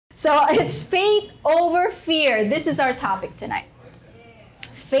So it's faith over fear. This is our topic tonight.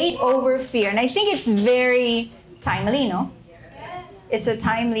 Faith over fear. And I think it's very timely, no? It's a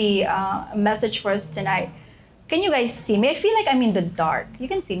timely message for us tonight. Can you guys see me? I feel like I'm in the dark. You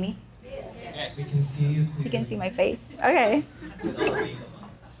can see me? Yes, we can see you. You can see my face? Okay.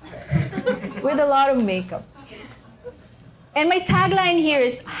 With a lot of makeup. And my tagline here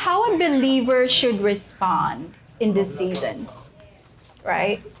is how a believer should respond in this season.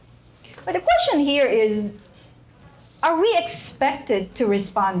 Right? But the question here is, are we expected to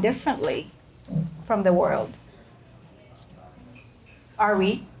respond differently from the world? Are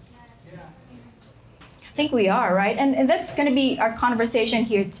we? I think we are, right? And that's going to be our conversation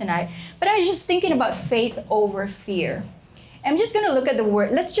here tonight. But I was just thinking about faith over fear. I'm just going to look at the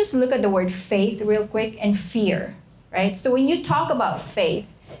word, let's just look at the word faith real quick and fear, right? So when you talk about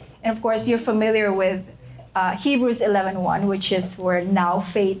faith, and of course you're familiar with Hebrews 11:1, which is where now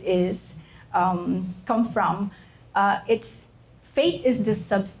faith is come from. It's faith is the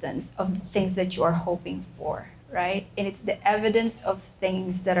substance of the things that you are hoping for, right? And it's the evidence of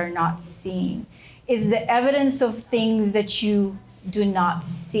things that are not seen. It's the evidence of things that you do not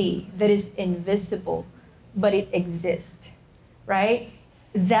see, that is invisible, but it exists, right?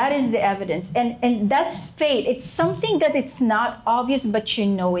 That is the evidence. And that's faith. It's something that it's not obvious, but you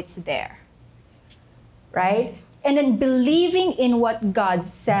know it's there, right? And then believing in what God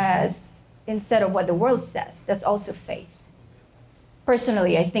says instead of what the world says, that's also faith.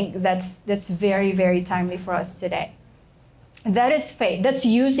 Personally, I think that's very, very timely for us today. That is faith. That's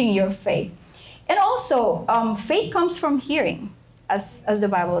using your faith. And also, faith comes from hearing, as the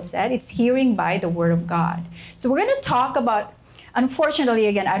Bible said. It's hearing by the Word of God. So we're going to talk about, unfortunately,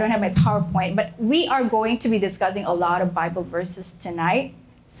 again, I don't have my PowerPoint, but we are going to be discussing a lot of Bible verses tonight.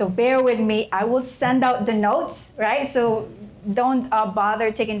 So bear with me. I will send out the notes, right? So don't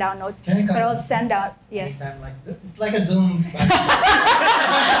bother taking down notes. But I'll send out, yes. It's like a Zoom.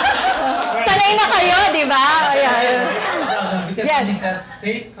 Sanay na kayo, di ba? Because when you said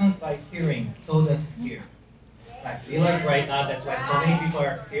faith comes by hearing, so does fear. I feel like right now that's why so many people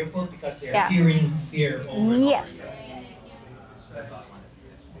are fearful because they are hearing fear over and over. That's all I wanted to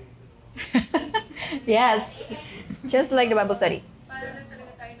say. Yes. Just like the Bible study.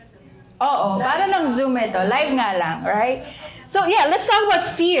 Oo, para lang Zoom ito. Live nga lang, right? So yeah, let's talk about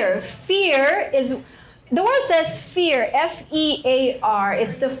fear. Fear is, the word says fear, F-E-A-R.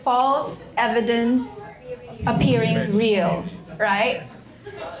 It's the false evidence appearing real, right?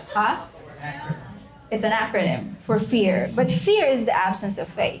 Huh? It's an acronym for fear. But fear is the absence of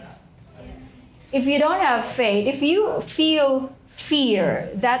faith. If you don't have faith, if you feel fear,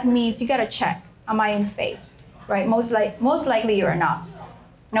 that means you gotta check, am I in faith? Right? Most likely you are not.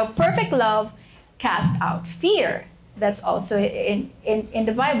 Now, perfect love casts out fear. That's also in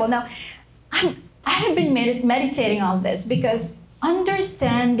the Bible. Now, I have been meditating on this because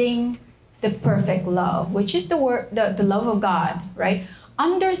understanding the perfect love, which is the love of God, right?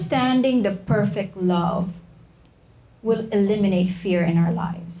 Understanding the perfect love will eliminate fear in our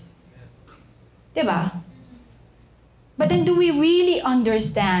lives. Diba? But then do we really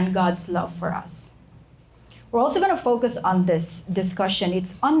understand God's love for us? We're also going to focus on this discussion.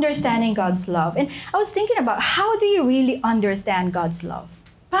 It's understanding God's love. And I was thinking about, how do you really understand God's love?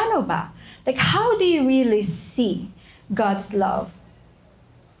 Paano ba? Like, how do you really see God's love?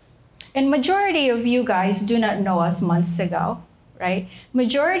 And majority of you guys do not know us months ago, right?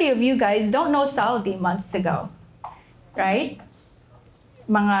 Majority of you guys don't know Zaldy months ago, right?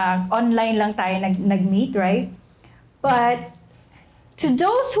 Mga online lang tayo nag-meet, right? But to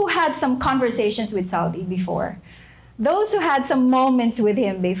those who had some conversations with Zaldy before, those who had some moments with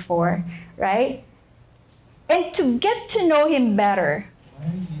him before, right? And to get to know him better.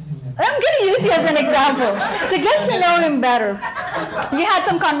 I'm going to use you as an example. To get to know him better, you had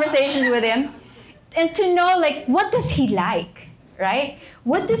some conversations with him, and to know, like, what does he like, right?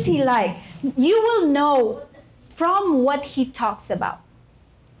 What does he like? You will know from what he talks about.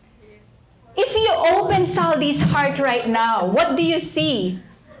 If you open Zaldy's heart right now, what do you see?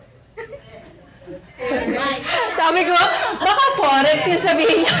 Sabi ko, baka forex yung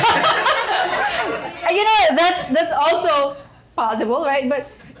sabihin niya. You know, that's also possible, right? But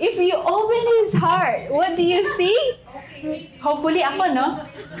if you open his heart, what do you see? Hopefully ako, no?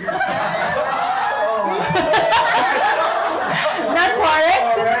 Not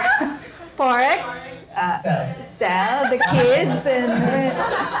forex. Forex. Sell the kids and.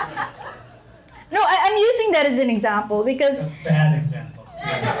 No, I'm using that as an example because. Bad examples.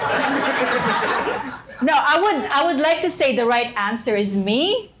 No, I would like to say the right answer is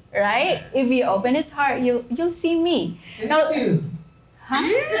me, right? If you open his heart, you'll see me. It's you. Huh?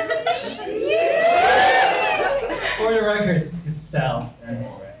 For the record, it's Sal and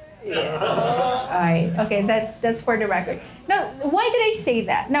Forex. All right. Okay, that's for the record. Now, why did I say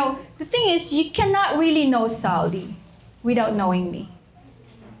that? Now, the thing is, you cannot really know Zaldy without knowing me.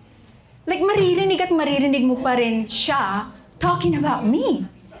 Like, maririnig at maririnig mo pa rin siya talking about me.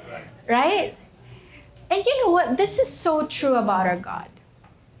 Right? And you know what? This is so true about our God.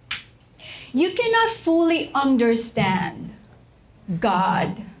 You cannot fully understand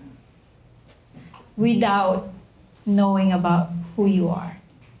God without knowing about who you are,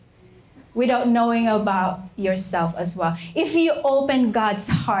 without knowing about yourself as well. If you open God's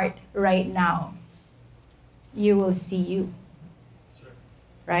heart right now, you will see you.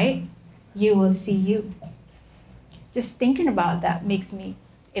 Right? You will see you. Just thinking about that makes me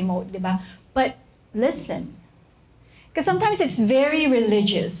emote, diba? But listen, because sometimes it's very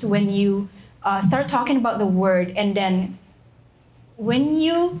religious when you start talking about the word, and then when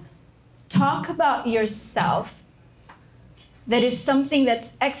you talk about yourself, that is something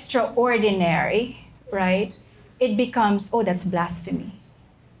that's extraordinary, right? It becomes, oh, that's blasphemy.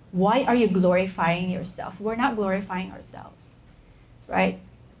 Why are you glorifying yourself? We're not glorifying ourselves, right?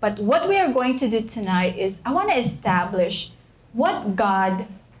 But what we are going to do tonight is I want to establish what God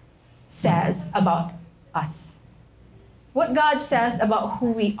says about us, what God says about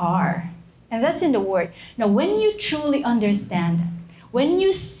who we are. And that's in the Word. Now, when you truly understand, when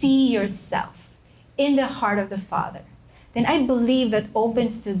you see yourself in the heart of the Father, then I believe that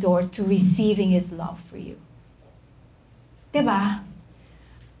opens the door to receiving His love for you. Diba?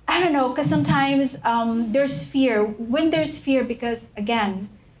 I don't know, because sometimes there's fear. When there's fear, because again,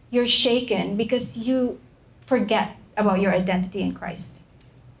 you're shaken because you forget about your identity in Christ.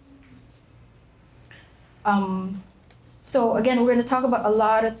 So again, we're going to talk about a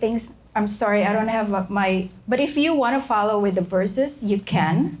lot of things. I'm sorry, I don't have but if you want to follow with the verses, you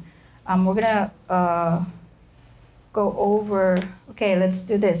can. We're going to go over, okay, let's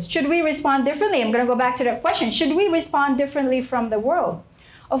do this. Should we respond differently? I'm going to go back to that question. Should we respond differently from the world?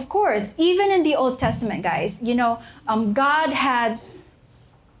 Of course, even in the Old Testament, guys, you know, God had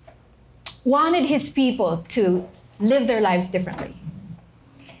wanted His people to live their lives differently,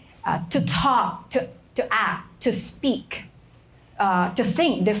 to talk, to act, to speak, to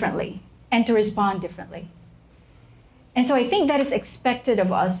think differently, and to respond differently. And so I think that is expected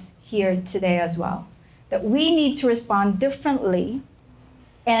of us here today as well, that we need to respond differently.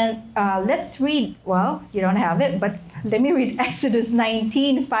 And let's read, well, you don't have it, but let me read Exodus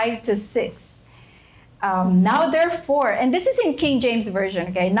 19, 5-6. Now therefore, and this is in King James Version,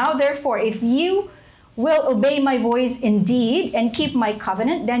 okay? Now therefore, if you will obey my voice indeed and keep my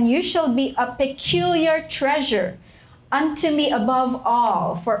covenant, then you shall be a peculiar treasure unto me above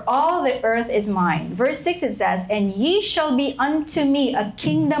all, for all the earth is mine. Verse 6 it says, and ye shall be unto me a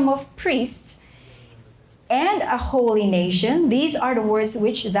kingdom of priests and a holy nation. These are the words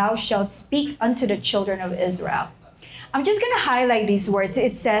which thou shalt speak unto the children of Israel. I'm just going to highlight these words.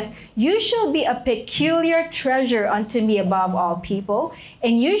 It says, you shall be a peculiar treasure unto me above all people,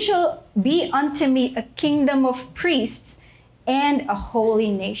 and you shall be unto me a kingdom of priests and a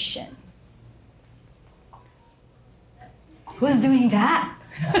holy nation. Who's doing that?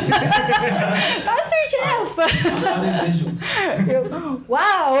 Pastor Jeff.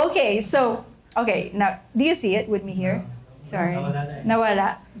 Wow, okay, so, okay, now, do you see it with me here? Sorry.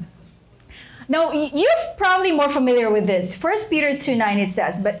 Nawala. Now, you're probably more familiar with this. 1 Peter 2:9 it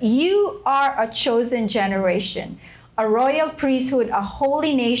says, but you are a chosen generation, a royal priesthood, a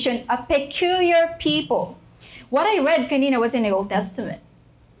holy nation, a peculiar people. What I read kanina was in the Old Testament.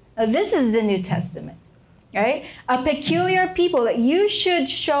 Now, this is the New Testament, right? A peculiar people, that you should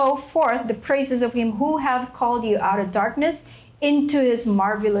show forth the praises of Him who have called you out of darkness into His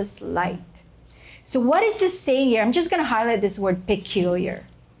marvelous light. So what is this saying here? I'm just going to highlight this word peculiar.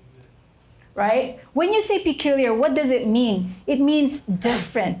 Right? When you say peculiar, what does it mean? It means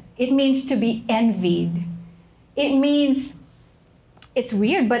different. It means to be envied. It means, it's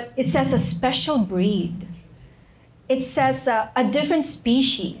weird, but it says a special breed. It says a different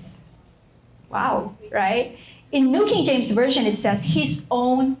species. Wow, right? In New King James Version, it says His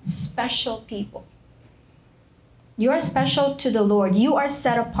own special people. You are special to the Lord. You are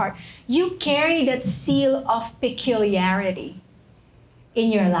set apart. You carry that seal of peculiarity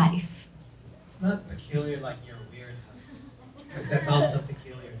in your life. It's not peculiar like you're weird, because that's also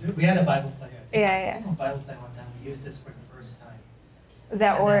peculiar. We had a Bible study. Yeah. A Bible study one time. We used this for the first time.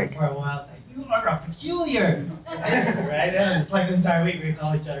 That word. For a while, it's like, you are a peculiar. Right? And it's like the entire week we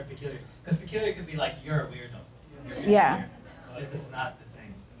call each other peculiar. Because peculiar could be like, you're a weirdo. Yeah. This is not the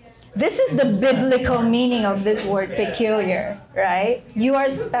same. This is the biblical meaning of this word peculiar, right? You are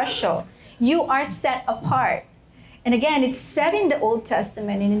special. You are set apart. And again, it's said in the Old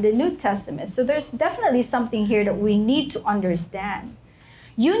Testament and in the New Testament. So there's definitely something here that we need to understand.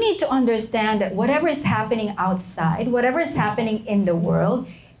 You need to understand that whatever is happening outside, whatever is happening in the world,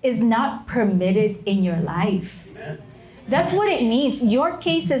 is not permitted in your life. That's what it means. Your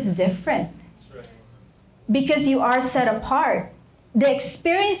case is different because you are set apart. The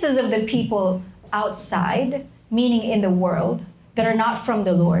experiences of the people outside, meaning in the world, that are not from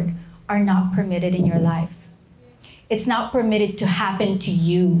the Lord, are not permitted in your life. It's not permitted to happen to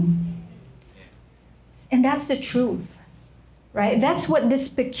you. And that's the truth, right? That's what this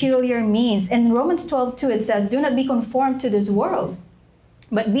peculiar means. In Romans 12:2, it says, do not be conformed to this world,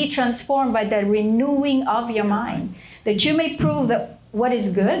 but be transformed by the renewing of your mind, that you may prove that what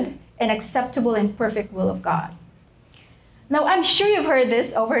is good and acceptable and perfect will of God. Now, I'm sure you've heard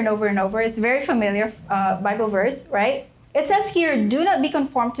this over and over and over. It's a very familiar Bible verse, right? It says here, do not be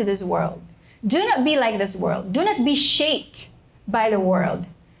conformed to this world. Do not be like this world. Do not be shaped by the world,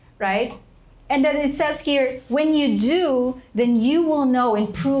 right? And then it says here, when you do, then you will know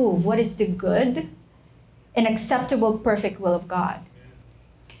and prove what is the good and acceptable, perfect will of God.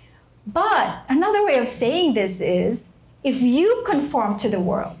 But another way of saying this is, if you conform to the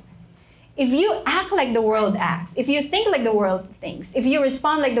world, if you act like the world acts, if you think like the world thinks, if you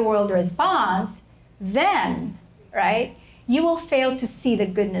respond like the world responds, then, right, you will fail to see the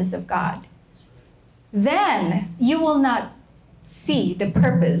goodness of God. Then you will not see the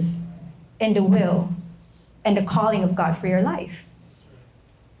purpose and the will and the calling of God for your life.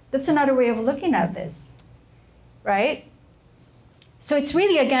 That's another way of looking at this, right? So it's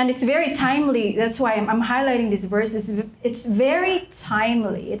really, again, it's very timely. That's why I'm highlighting this verse. It's very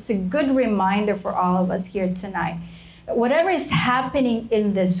timely. It's a good reminder for all of us here tonight. Whatever is happening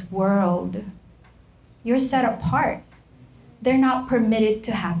in this world, you're set apart. They're not permitted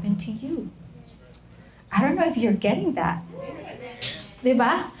to happen to you. I don't know if you're getting that.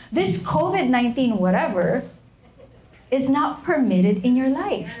 Diba? This COVID-19 whatever is not permitted in your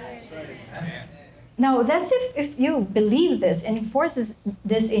life. Now, that's if you believe this and enforces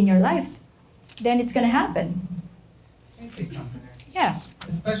this in your life, then it's going to happen. Can I say something there? Yeah.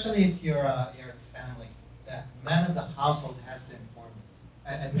 Especially if you're a family, the man of the household has to inform this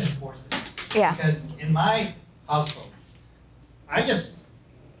and enforce it. Yeah. Because in my household,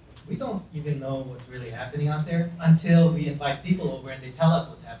 we don't even know what's really happening out there until we invite people over and they tell us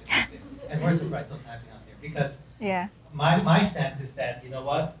what's happening out there. And we're surprised what's happening out there. Because my stance is that, you know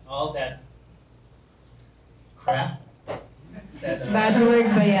what, all that crap. Bad word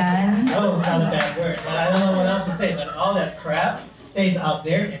ba yan? No, it's not a bad word. But I don't know what else to say. But all that crap stays out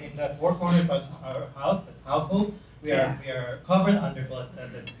there, and in the four corners of our house, this household, we are covered under the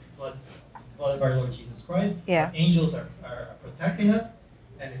blood of our Lord Jesus Christ. Yeah. Angels are protecting us,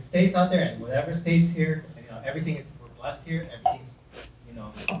 and it stays out there. And whatever stays here, and, everything is, we're blessed here. Everything's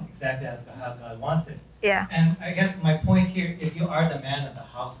exactly as how God wants it. Yeah. And I guess my point here, if you are the man of the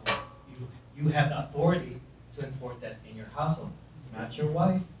household, you have the authority to enforce that in your household. Not your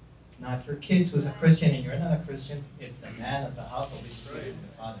wife, not your kids who's a Christian and you're not a Christian. It's the man of the household, which is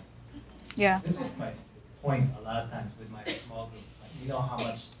the father. Yeah. This was my point a lot of times with my small group. Like, you know how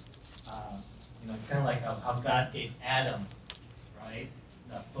much, it's kind of like how God gave Adam, right,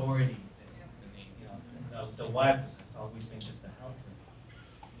 the authority. The wife has always been just a helper.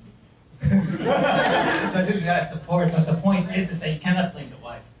 That support. But the point is that you cannot blame the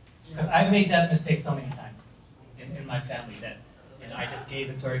wife. Because I've made that mistake so many times in my family that I just gave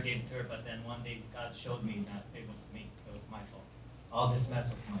it to her, but then one day God showed me that it was me, it was my fault. All this mess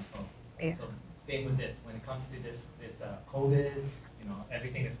was my fault. Yeah. So same with this. When it comes to this COVID,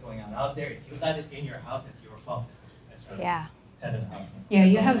 everything that's going on out there, if you let it in your house, it's your fault. It's head of the house. Yeah,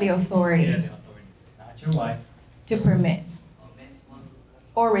 you have the authority. You have the authority, not your wife. To permit.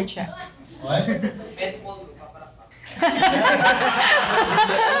 Or reject. What?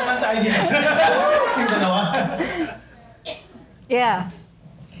 Yeah.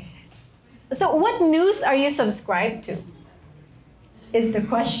 So what news are you subscribed to? Is the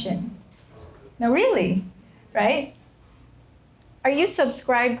question. No, really, right? Are you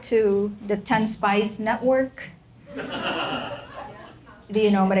subscribed to the 10 Spies network? Do you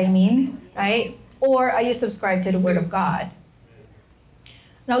know what I mean, right? Or are you subscribed to the Word of God?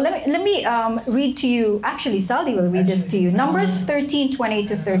 Now let me read to you. Actually, Zaldy will read this to you. Numbers 13:20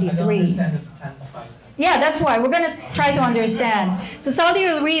 to 33. I don't understand the 10 spies. Yeah, that's why we're gonna try to understand. So Zaldy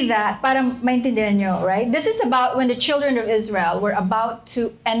will read that para maintindihan nyo, right? This is about when the children of Israel were about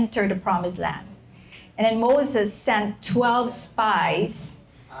to enter the promised land. And then Moses sent 12 spies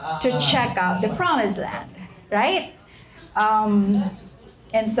to check out the promised land, right?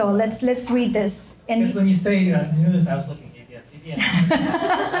 And so let's read this. Because when you say news, I was looking at ABS-CBN.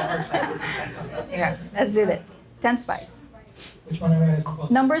 Yeah, let's do it. 10 spies. Which one am I supposed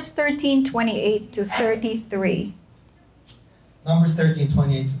to? Numbers 13:28 to 33. Numbers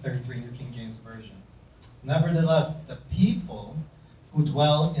 13:28 to 33, New King James Version. Nevertheless, the people who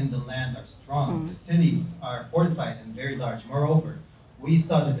dwell in the land are strong. The cities are fortified and very large. Moreover, we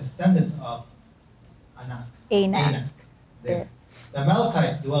saw the descendants of Anak there. The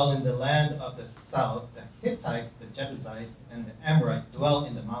Amalekites dwell in the land of the south. The Hittites, the Jebusites, and the Amorites dwell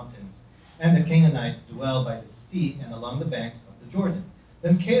in the mountains. And the Canaanites dwell by the sea and along the banks of the Jordan.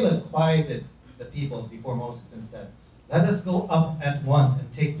 Then Caleb quieted the people before Moses and said, "Let us go up at once and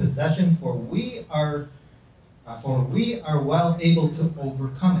take possession, for we are well able to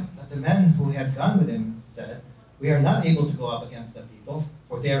overcome it." But the men who had gone with him said, "We are not able to go up against the people,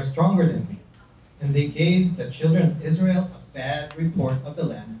 for they are stronger than we." And they gave the children of Israel a bad report of the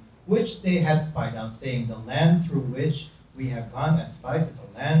land which they had spied out, saying, "The land through which we have gone as spies is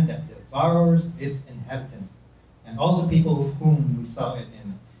a land that devours its inhabitants. And all the people whom we saw it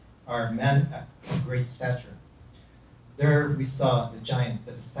in are men of great stature. There we saw the giants,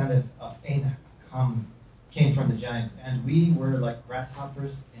 the descendants of Anak, came from the giants, and we were like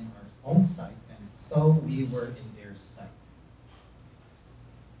grasshoppers in our own sight, and so we were in their sight."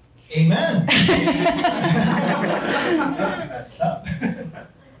 Amen. That's messed up.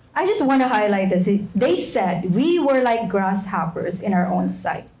 I just want to highlight this. They said, "We were like grasshoppers in our own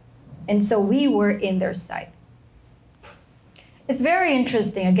sight." And so we were in their sight. It's very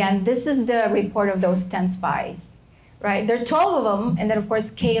interesting. Again, this is the report of those 10 spies, right? There are 12 of them, and then of course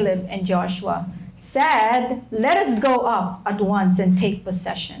Caleb and Joshua said, "Let us go up at once and take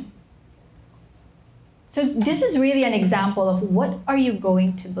possession." So this is really an example of what are you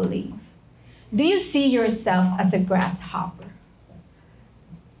going to believe? Do you see yourself as a grasshopper?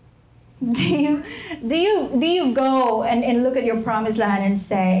 Do you go and look at your promised land and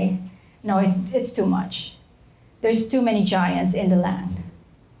say, "No, it's too much. There's too many giants in the land"?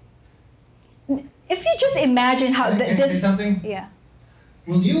 If you just imagine how Can I say something? Yeah.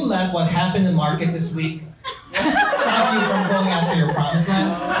 Will you let what happened in market this week stop you from going after your promised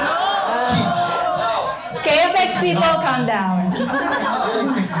land? KFX people, calm down.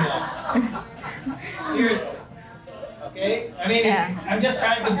 Seriously. Okay? I mean, I'm just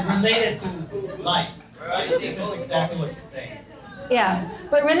trying to relate it to life. Right? This is exactly what you're saying. Yeah,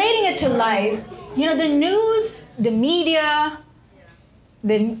 but relating it to life, the news, the media,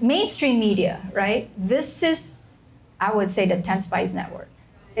 the mainstream media, right? This is, I would say, the 10 Spies Network.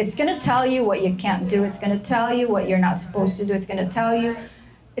 It's going to tell you what you can't do. It's going to tell you what you're not supposed to do. It's going to tell you,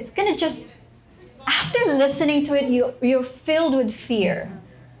 it's going to just, after listening to it, you're filled with fear,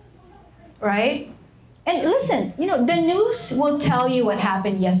 right? And listen, the news will tell you what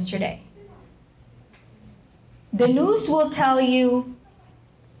happened yesterday. The news will tell you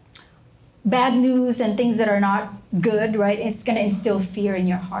bad news and things that are not good, right? It's going to instill fear in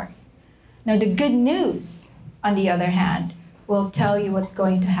your heart. Now, the good news, on the other hand, will tell you what's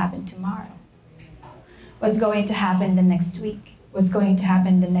going to happen tomorrow, what's going to happen the next week, what's going to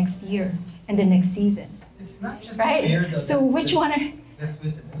happen the next year and the next season. It's not just right? fear, though. So which one are... That's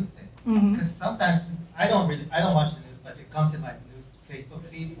with the news thing. Because sometimes I don't watch the news, but it comes in my news Facebook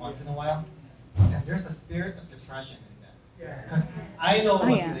feed once in a while, and there's a spirit of depression in that. Because I know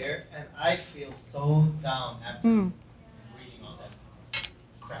what's there, and I feel so down after reading all that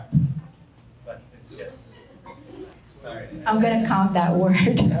crap. But it's just, sorry. I'm gonna count that word.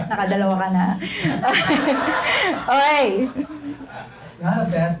 Nakadalawa ka na. Okay. It's not a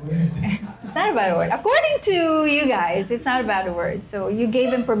bad word. It's not a bad word. According to you guys, it's not a bad word. So you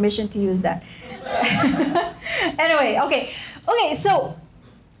gave him permission to use that. Anyway, okay, so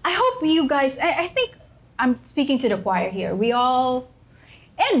I hope you guys, I think I'm speaking to the choir here. We all,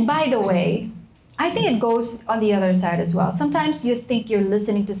 and by the way, I think it goes on the other side as well. Sometimes you think you're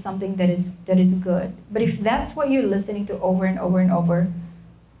listening to something that is good, but if that's what you're listening to over and over and over,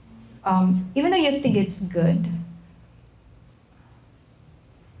 even though you think it's good,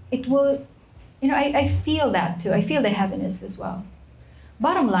 it will, I feel that too. I feel the heaviness as well.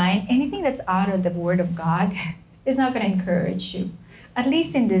 Bottom line, anything that's out of the Word of God is not going to encourage you. At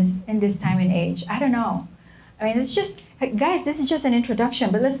least in this time and age. I don't know. I mean, it's just, guys, this is just an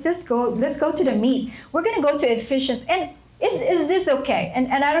introduction, but let's go to the meat. We're going to go to Ephesians. And is this okay?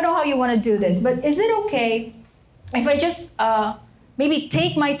 And I don't know how you want to do this, but is it okay if I just maybe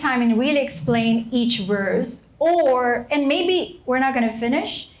take my time and really explain each verse, and maybe we're not going to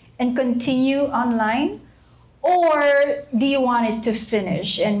finish and continue online? Or do you want it to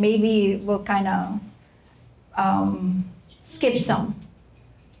finish and maybe we'll kind of skip some?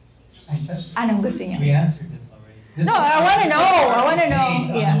 I said, Anong gusto niyo? we answered this already. This No, was I want to know. I want to know.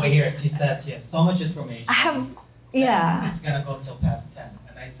 On Yeah. the way here, she says she has so much information. I have, And yeah. it's gonna go till past 10.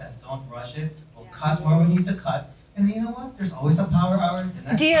 And I said, don't rush it. We'll cut where we need to cut. And you know what? There's always a power hour.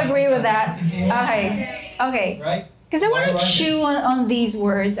 Do you agree with that? Okay. Okay. Right? Because I Why want to rush it? chew on these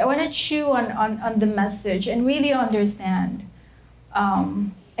words. I want to chew on the message and really understand.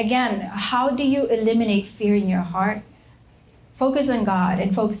 Again, how do you eliminate fear in your heart? Focus on God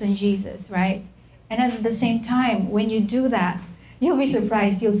and focus on Jesus, right? And at the same time, when you do that, you'll be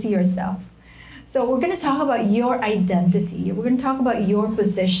surprised. You'll see yourself. So we're going to talk about your identity. We're going to talk about your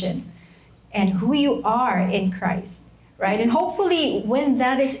position and who you are in Christ, right? And hopefully when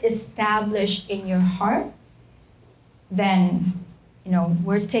that is established in your heart, then, you know,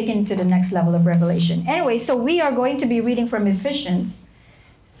 we're taken to the next level of revelation. Anyway, so we are going to be reading from Ephesians,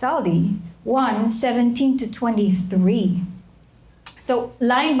 Zaldy, 1:17 to 23. So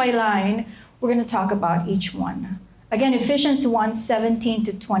line by line, we're going to talk about each one. Again, Ephesians 1:17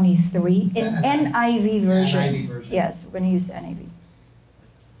 to 23 in NIV version. NIV version. Yes, we're going to use NIV.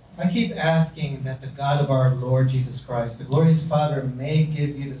 I keep asking that the God of our Lord Jesus Christ, the glorious Father, may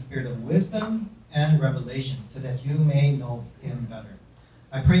give you the spirit of wisdom and revelation so that you may know him better.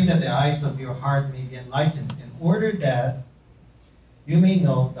 I pray that the eyes of your heart may be enlightened in order that you may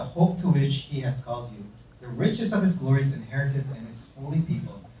know the hope to which he has called you, the riches of his glorious inheritance in his holy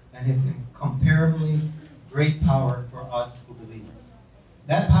people, and his incomparably great power for us who believe.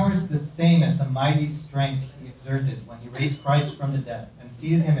 That power is the same as the mighty strength he exerted when he raised Christ from the dead and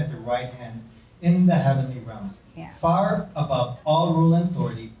seated him at the right hand in the heavenly realms, far above all rule and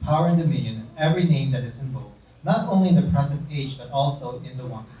authority, power and dominion, and every name that is invoked, not only in the present age, but also in the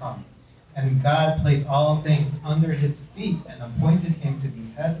one to come. And God placed all things under his feet and appointed him to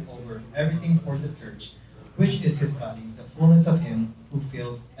be head over everything for the church, which is his body, the fullness of him who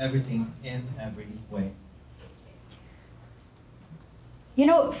fills everything in every way. You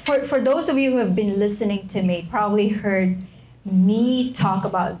know, for those of you who have been listening to me, probably heard me talk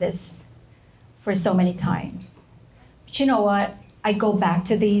about this for so many times. But you know what? I go back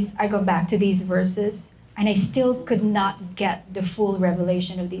to these verses, and I still could not get the full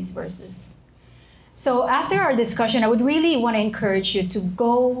revelation of these verses. So after our discussion, I would really want to encourage you to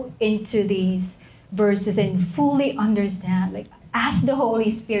go into these verses and fully understand, like ask the Holy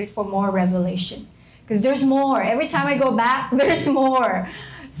Spirit for more revelation. Because there's more. Every time I go back, there's more.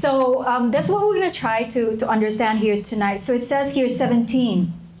 So that's what we're going to try to understand here tonight. So it says here,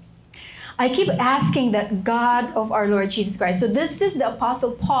 17. I keep asking that God of our Lord Jesus Christ. So this is the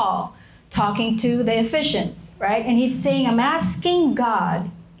Apostle Paul talking to the Ephesians, right? And he's saying, I'm asking God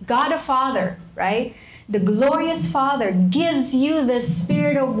the Father, right? The glorious Father gives you the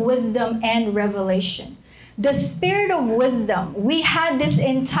spirit of wisdom and revelation. The spirit of wisdom. We had this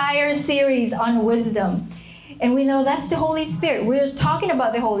entire series on wisdom. And we know that's the Holy Spirit. We're talking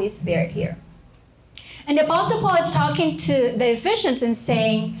about the Holy Spirit here. And the Apostle Paul is talking to the Ephesians and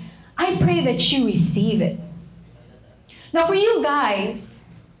saying, I pray that you receive it. Now for you guys,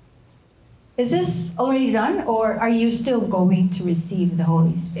 is this already done, or are you still going to receive the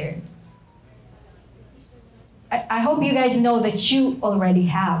Holy Spirit? I hope you guys know that you already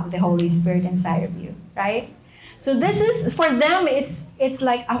have the Holy Spirit inside of you, right? So this is, for them, it's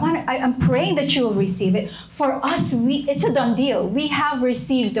like, I'm praying that you will receive it. For us, it's a done deal. We have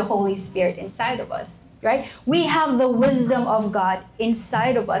received the Holy Spirit inside of us, right? We have the wisdom of God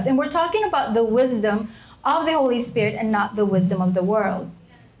inside of us. And we're talking about the wisdom of the Holy Spirit and not the wisdom of the world.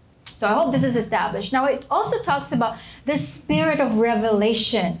 So I hope this is established. Now, it also talks about the spirit of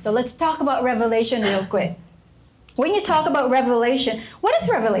revelation. So let's talk about revelation real quick. When you talk about revelation, what is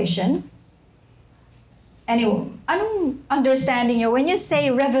revelation? Anyway, anong understanding nyo? When you say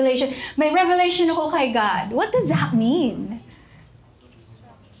revelation, may revelation ako kay God. What does that mean?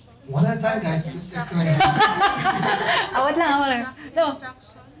 One at a time, guys. Just Awat lang. No.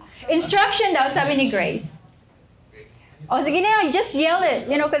 Instruction daw, sabi ni Grace. O sige na, just yell it.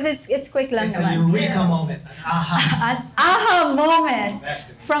 You know, because it's quick lang It's naman. a eureka moment. An aha. An aha moment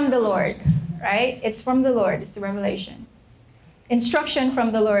from the Lord, right? It's from the Lord. It's the revelation. Instruction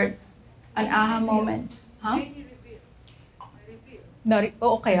from the Lord. An aha moment. Huh?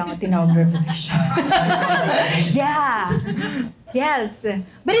 Oo, kaya nga tinawag revelation. Yeah. Yes.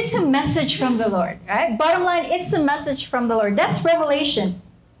 But it's a message from the Lord, right? Bottom line, it's a message from the Lord. That's revelation.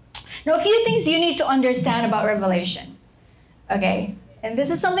 Now, a few things you need to understand about revelation. Okay? And this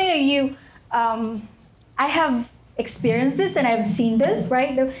is something that I have experiences, and I've seen this,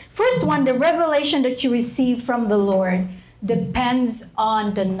 right? The first one, the revelation that you receive from the Lord depends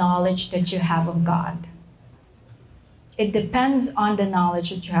on the knowledge that you have of God. It depends on the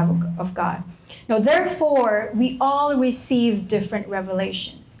knowledge that you have of God. Now, therefore, we all receive different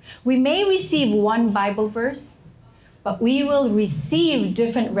revelations. We may receive one Bible verse, but we will receive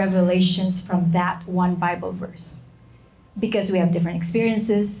different revelations from that one Bible verse because we have different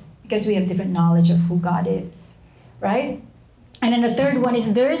experiences, because we have different knowledge of who God is, right? And then the third one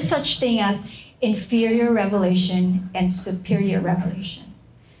is there is such thing as inferior revelation and superior revelation.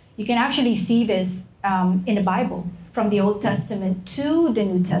 You can actually see this in the Bible, from the Old Testament to the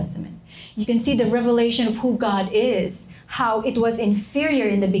New Testament. You can see the revelation of who God is, how it was inferior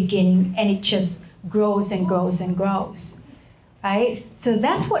in the beginning and it just grows and grows and grows, right? So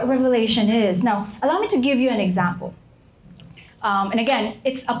that's what revelation is. Now, allow me to give you an example. And again,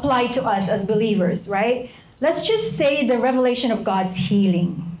 it's applied to us as believers, right? Let's just say the revelation of God's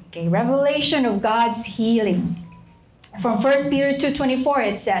healing. Okay, revelation of God's healing. From 1 Peter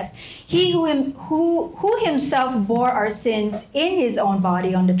 2:24, it says, He who himself bore our sins in his own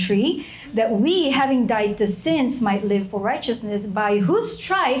body on the tree, that we, having died to sins, might live for righteousness, by whose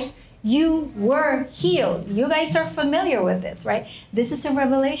stripes you were healed. You guys are familiar with this, right? This is a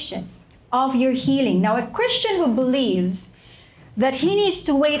revelation of your healing. Now, a Christian who believes that he needs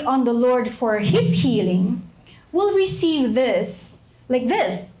to wait on the Lord for his healing will receive this like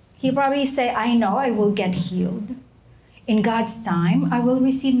this. He'll probably say, I know I will get healed. In God's time, I will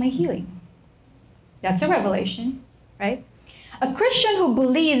receive my healing. That's a revelation, right? A Christian who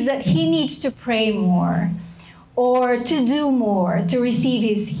believes that he needs to pray more or to do more to receive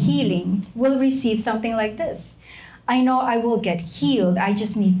his healing will receive something like this. I know I will get healed. I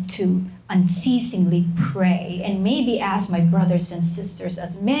just need to unceasingly pray and maybe ask my brothers and sisters,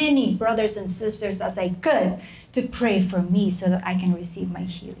 as many brothers and sisters as I could, to pray for me so that I can receive my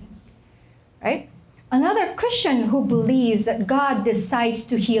healing, right? Another Christian who believes that God decides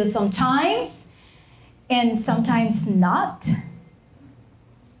to heal sometimes and sometimes not,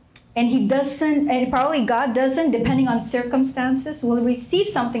 and he doesn't, and probably God doesn't, depending on circumstances, will receive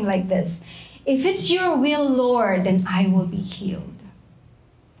something like this. If it's your will, Lord, then I will be healed.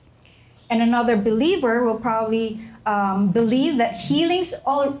 And another believer will probably believe that healings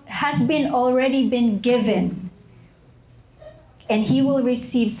has already been given. And he will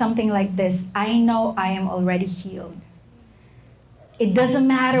receive something like this. I know I am already healed. It doesn't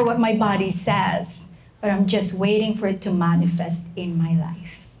matter what my body says, but I'm just waiting for it to manifest in my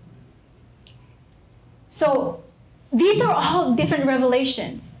life. So these are all different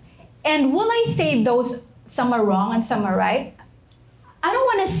revelations. And will I say those, some are wrong and some are right? I don't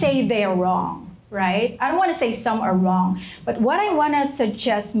want to say they're wrong, right? I don't want to say some are wrong. But what I want to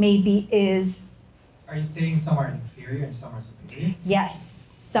suggest maybe is... Are you saying some are inferior and some are superior? Yes.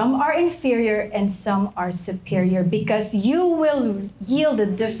 Some are inferior and some are superior because you will yield a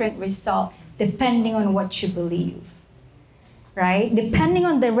different result depending on what you believe, right? Depending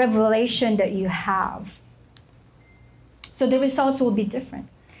on the revelation that you have. So the results will be different.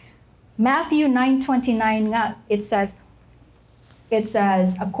 Matthew 9:29, it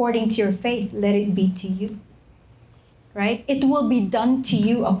says, according to your faith, let it be to you, right? It will be done to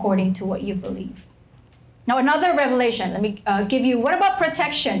you according to what you believe. Now, another revelation, let me give you, what about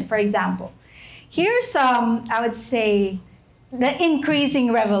protection, for example? Here's, I would say, the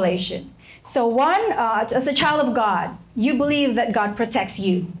increasing revelation. So one, as a child of God, you believe that God protects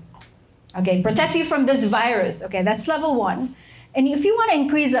you. Okay, protects you from this virus. Okay, that's level one. And if you want to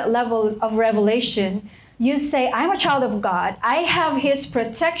increase that level of revelation, you say, I'm a child of God. I have his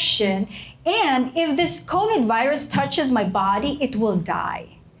protection. And if this COVID virus touches my body, it will die.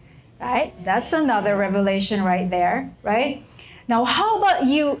 Right? That's another revelation right there, right? Now, how about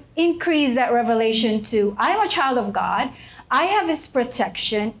you increase that revelation to, I'm a child of God, I have his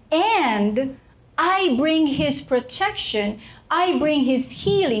protection, and I bring his protection, I bring his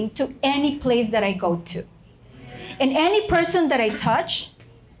healing to any place that I go to. And any person that I touch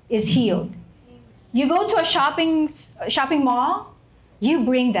is healed. You go to a shopping mall, you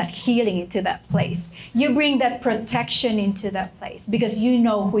bring that healing into that place. You bring that protection into that place because you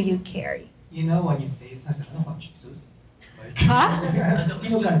know who you carry. You know when you say it, I know about Jesus. Like, huh?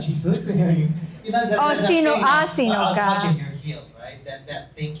 Sino ka, Jesus? You know, that sino I'll ka. touch and you're healed, right?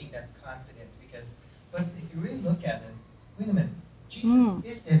 That thinking, that confidence. But if you really look at it, wait a minute, Jesus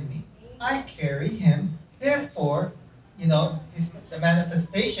is in me. I carry him. Therefore, you know, the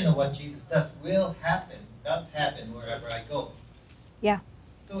manifestation of what Jesus does does happen wherever I go. Yeah.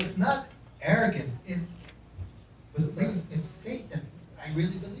 So it's not arrogance, it's faith that I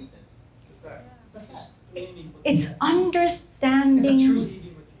really believe this. It's a fact. It's It's understanding. a truth.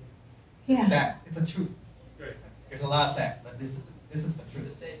 Yeah. Fact. It's a truth. There's a lot of facts, but this is the truth.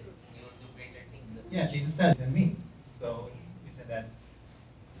 Jesus said, "You will do greater things than Yeah, Jesus said than me. So he said that.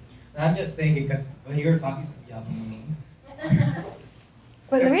 And I'm just saying because when you were talking, you said, yeah,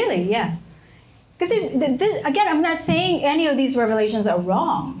 But really, yeah. Because again, I'm not saying any of these revelations are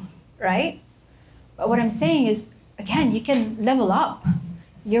wrong, right? But what I'm saying is, again, you can level up.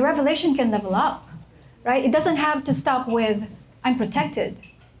 Your revelation can level up, right? It doesn't have to stop with, I'm protected.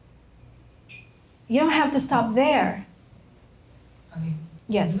 You don't have to stop there. I mean,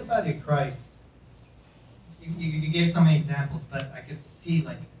 Yes. in the body of Christ, you gave so many examples, but I could see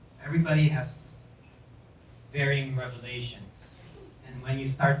like everybody has varying revelations. And when you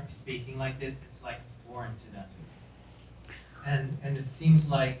start speaking like this, it's like foreign to them. And it seems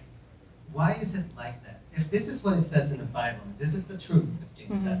like, why is it like that? If this is what it says in the Bible, and this is the truth, as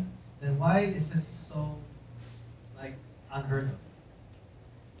James said, then why is it so like unheard of?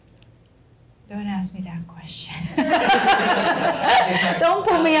 Don't ask me that question. Don't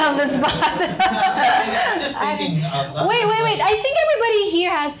put me on the spot. I'm just thinking. Wait. I think everybody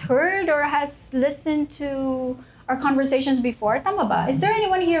here has heard or has listened to our conversations before. Tama ba? Is there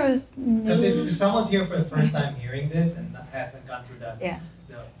anyone here who's new? Because if someone's here for the first time hearing this and hasn't gone through the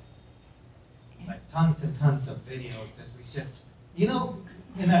like tons and tons of videos that we just, in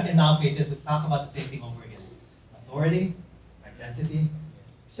Alpha we talk about the same thing over again. Authority, identity,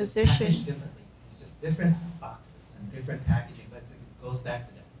 it's just packaged differently. It's just different boxes and different packaging, but it goes back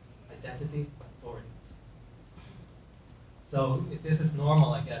to that. Identity, authority. So if this is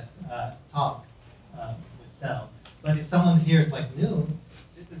normal, I guess, talk with Cell. But if someone here is like new,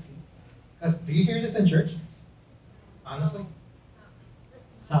 this is, because do you hear this in church? Honestly?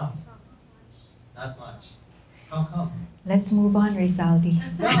 Some. Not much. How come? Let's move on, Zaldy.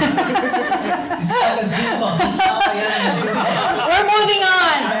 No. This is like a Zoom call. This is how I am in a Zoom call. We're moving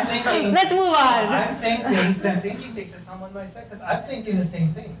on. I'm thinking, Let's move on. I'm saying things that thinking things that someone might say, because I'm thinking the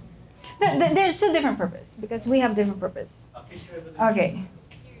same thing. There's a different purpose because we have different purpose. Okay.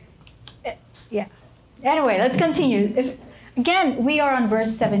 Yeah. Anyway, let's continue. Again, we are on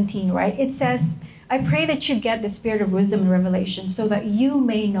verse 17, right? It says, I pray that you get the spirit of wisdom and revelation so that you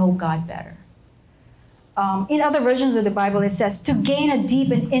may know God better. In other versions of the Bible, it says to gain a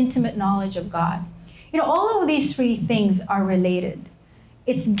deep and intimate knowledge of God. All of these three things are related.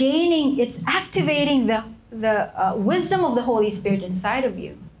 It's activating the wisdom of the Holy Spirit inside of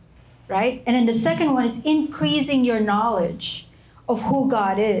you, right? And then the second one is increasing your knowledge of who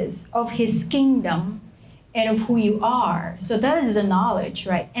God is, of His kingdom, and of who you are. So that is the knowledge,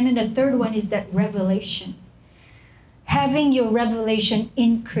 right? And then the third one is that revelation. Having your revelation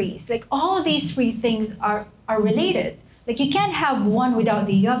increase. Like all of these three things are related. Like you can't have one without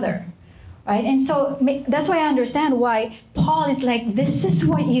the other, right? And so that's why I understand why Paul is like, this is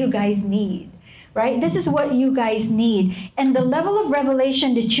what you guys need, right? This is what you guys need. And the level of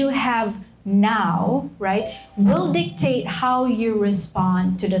revelation that you have now, right, will dictate how you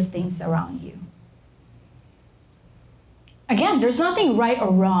respond to the things around you. Again, there's nothing right or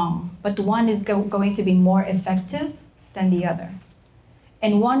wrong, but one is going to be more effective than the other.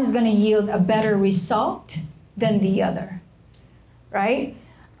 And one is going to yield a better result than the other, right?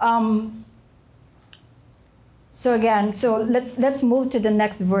 So let's move to the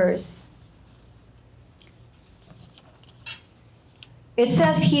next verse. It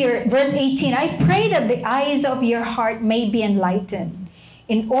says here, verse 18, I pray that the eyes of your heart may be enlightened,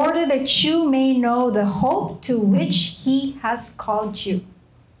 in order that you may know the hope to which He has called you.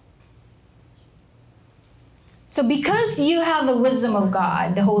 So because you have the wisdom of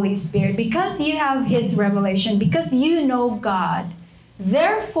God, the Holy Spirit, because you have His revelation, because you know God,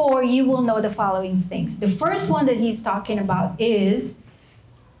 therefore you will know the following things. The first one that he's talking about is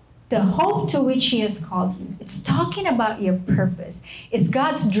the hope to which He has called you. It's talking about your purpose. It's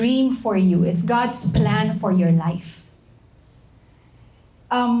God's dream for you. It's God's plan for your life.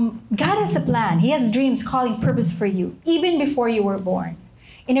 God has a plan. He has dreams, calling, purpose for you, even before you were born.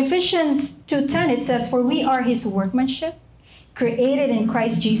 In Ephesians 2:10, it says, for we are His workmanship, created in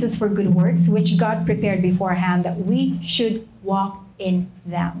Christ Jesus for good works, which God prepared beforehand that we should walk in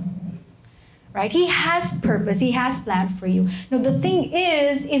them. Right? He has purpose. He has plan for you. Now, the thing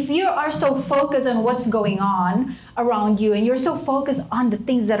is, if you are so focused on what's going on around you and you're so focused on the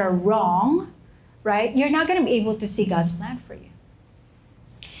things that are wrong, right, you're not going to be able to see God's plan for you.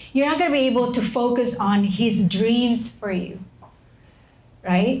 You're not going to be able to focus on His dreams for you.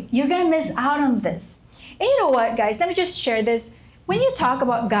 Right? You're going to miss out on this. And you know what, guys? Let me just share this. When you talk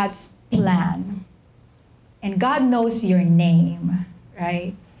about God's plan, and God knows your name,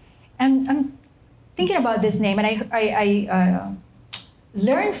 right? And thinking about this name, and I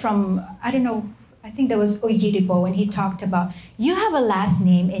learned from, I don't know, I think that was Oyedepo when he talked about, you have a last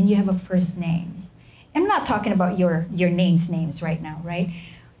name and you have a first name. I'm not talking about your names right now, right?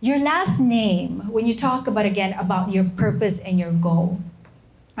 Your last name, when you talk about, again, about your purpose and your goal,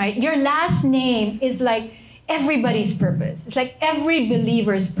 right? Your last name is like everybody's purpose. It's like every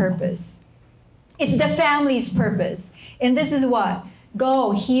believer's purpose. It's the family's purpose. And this is what?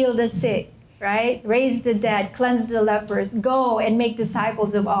 Go, heal the sick, right? Raise the dead, cleanse the lepers, go and make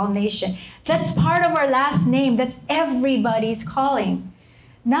disciples of all nations. That's part of our last name. That's everybody's calling.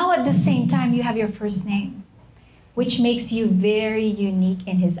 Now at the same time, you have your first name, which makes you very unique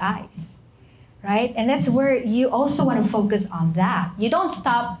in his eyes, right? And that's where you also want to focus on that. You don't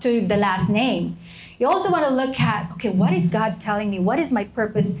stop to the last name. You also want to look at, okay, what is God telling me? What is my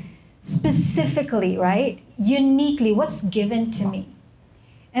purpose specifically, right? Uniquely, what's given to me?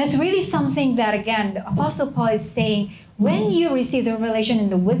 And it's really something that, again, the Apostle Paul is saying, when you receive the revelation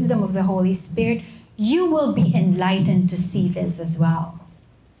and the wisdom of the Holy Spirit, you will be enlightened to see this as well.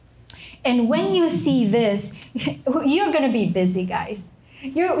 And when you see this, you're going to be busy, guys.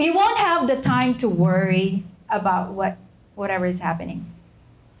 You won't have the time to worry about whatever is happening.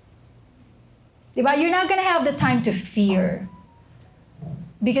 But you're not going to have the time to fear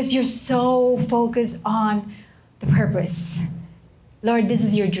because you're so focused on the purpose. Lord, this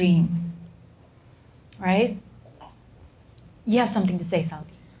is your dream, right? You have something to say,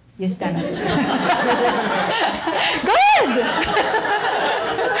 Zaldy. You stand up. Good!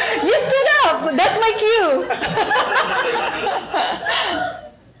 You stood up. That's my cue.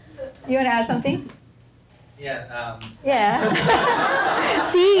 You want to add something? Yeah. Yeah.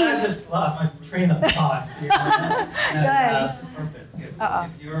 See? I just lost my train of thought. You know? The purpose. Because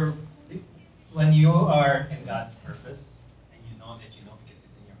when you are in God's purpose, and you know because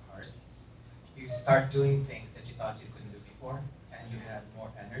it's in your heart, you start doing things that you thought you couldn't do before, and you have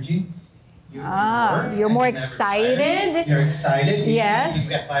more energy. You're more excited. You're excited. Yes.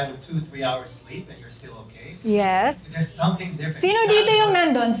 You get by with 2-3 hours sleep, and you're still okay. Yes. There's something different. Sino dito yung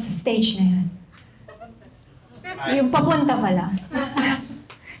nandun sa stage na yan? Yung papunta pala.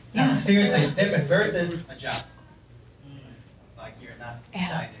 No, seriously, it's different versus a job. Like you're not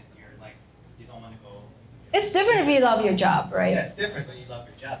excited. You're like you don't want to go. It's different if you love your job, right? Yeah, it's different when you love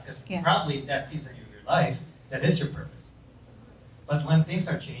your job because probably that season of your life, that is your purpose. But when things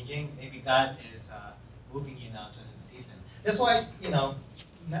are changing, maybe God is moving you now to a new season. That's why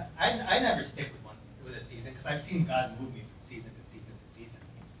I never stick with a season because I've seen God move me from season to season to season.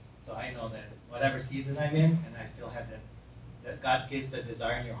 So I know that whatever season I'm in, and I still have that God gives the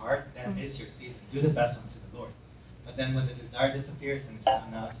desire in your heart, that is your season. Do the best unto the Lord. But then when the desire disappears and it's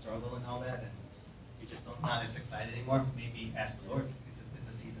now a struggle and all that, and you just not as excited anymore, maybe ask the Lord, is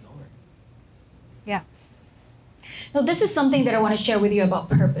the season over? Yeah. Now this is something that I want to share with you about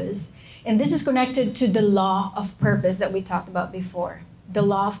purpose. And this is connected to the law of purpose that we talked about before. The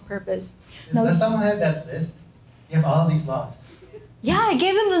law of purpose. Does someone have that list? You have all these laws. Yeah, I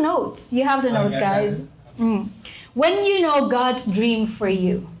gave them the notes. You have the notes, guys. When you know God's dream for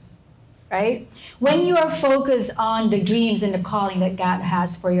you, right? When you are focused on the dreams and the calling that God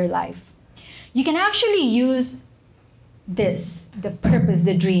has for your life, you can actually use this, the purpose,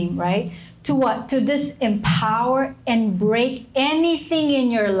 the dream, right? To what? To this empower and break anything in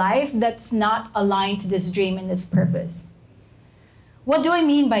your life that's not aligned to this dream and this purpose. What do I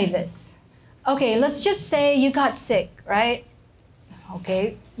mean by this? Okay, let's just say you got sick, right?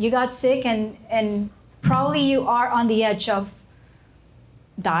 Okay, you got sick and probably you are on the edge of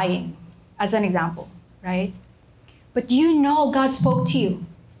dying, as an example, right? But you know God spoke to you.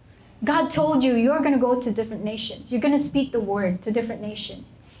 God told you you're going to go to different nations. You're going to speak the word to different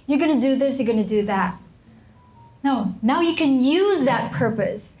nations. You're going to do this, you're going to do that. No, now you can use that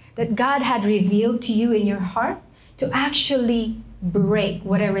purpose that God had revealed to you in your heart to actually break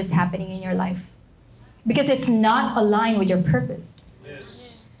whatever is happening in your life. Because it's not aligned with your purpose.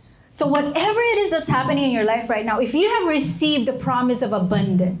 So whatever it is that's happening in your life right now, if you have received the promise of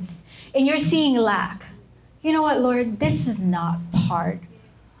abundance and you're seeing lack, you know what, Lord, this is not part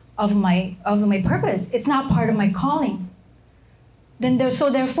of my purpose. It's not part of my calling.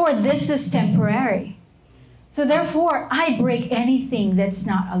 So therefore, this is temporary. So therefore, I break anything that's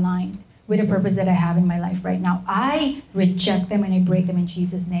not aligned with the purpose that I have in my life right now. I reject them and I break them in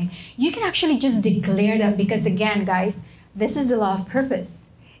Jesus' name. You can actually just declare that because again, guys, this is the law of purpose.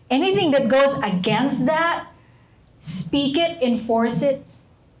 Anything that goes against that, speak it, enforce it,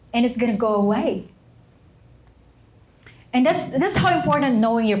 and it's going to go away. And that's how important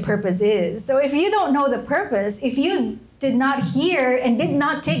knowing your purpose is. So if you don't know the purpose, if you did not hear and did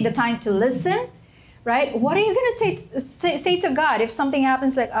not take the time to listen, right? What are you going to say to God if something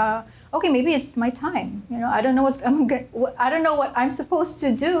happens like, okay, maybe it's my time. I don't know I don't know what I'm supposed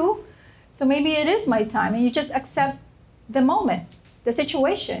to do, so maybe it is my time, and you just accept the moment, the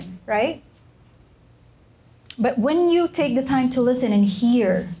situation, right? But when you take the time to listen and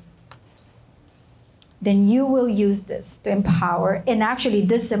hear, then you will use this to empower and actually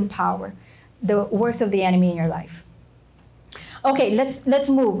disempower the works of the enemy in your life. Okay, let's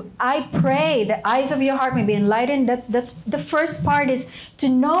move. I pray the eyes of your heart may be enlightened. That's the first part, is to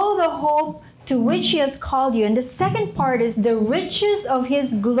know the hope to which he has called you. And the second part is the riches of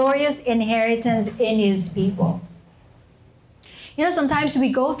his glorious inheritance in his people. Sometimes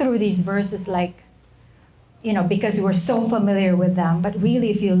we go through these verses like, because we're so familiar with them. But really,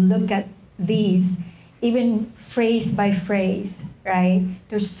 if you look at these, even phrase by phrase, right?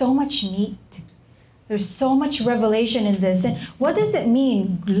 There's so much meat. There's so much revelation in this. And what does it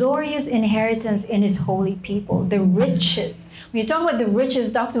mean? Glorious inheritance in his holy people. The riches. When you talk about the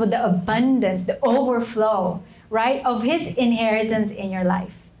riches, it talks about the abundance, the overflow, right, of his inheritance in your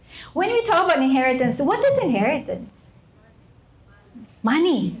life. When we talk about inheritance, what is inheritance?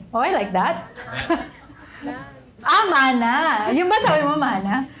 Money. Oh, I like that. Mana. Yung ba sabi mo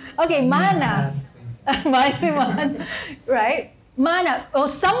mana? Okay, mana. Mana. Right? Mana. Well,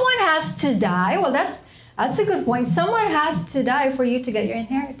 someone has to die. Well, that's a good point. Someone has to die for you to get your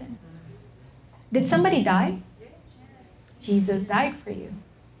inheritance. Did somebody die? Jesus died for you,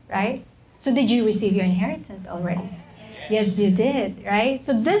 right? So did you receive your inheritance already? Yes, you did, right?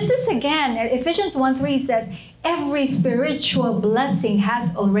 So this is, again, Ephesians 1:3 says, every spiritual blessing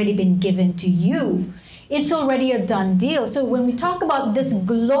has already been given to you. It's already a done deal. So when we talk about this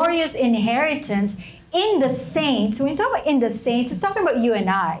glorious inheritance in the saints, when we talk about in the saints, it's talking about you and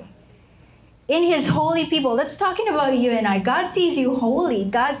I. In his holy people, that's talking about you and I. God sees you holy.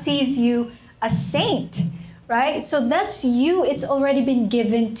 God sees you a saint, right? So that's you. It's already been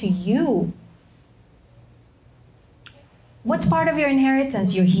given to you. What's part of your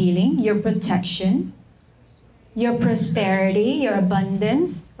inheritance? Your healing, your protection, your prosperity, your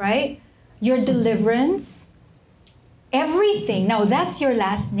abundance, right? Your deliverance, everything. Now, that's your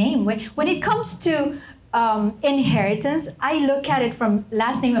last name. When it comes to inheritance, I look at it from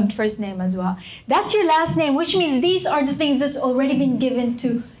last name and first name as well. That's your last name, which means these are the things that's already been given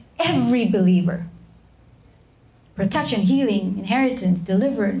to every believer. Protection, healing, inheritance,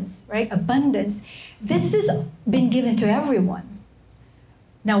 deliverance, right? Abundance. This has been given to everyone.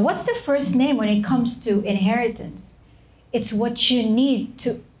 Now, what's the first name when it comes to inheritance? It's what you need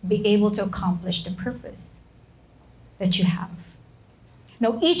to be able to accomplish the purpose that you have.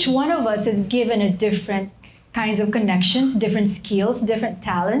 Now, each one of us is given a different kinds of connections, different skills, different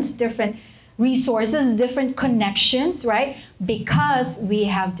talents, different resources, different connections, right? Because we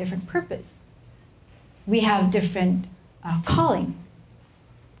have different purpose. We have different calling.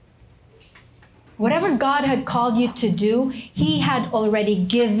 Whatever God had called you to do, he had already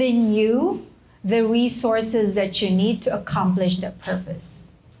given you the resources that you need to accomplish that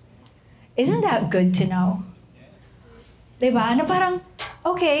purpose. Isn't that good to know? Diba? Na parang,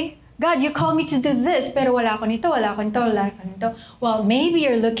 okay, God, you called me to do this, pero wala ko nito, wala ko nito, wala ko nito. Well, maybe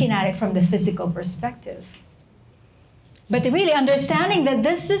you're looking at it from the physical perspective. But really understanding that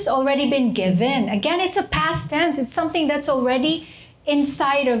this has already been given. Again, it's a past tense. It's something that's already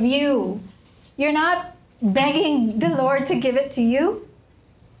inside of you. You're not begging the Lord to give it to you.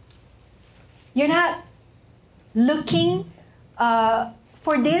 You're not looking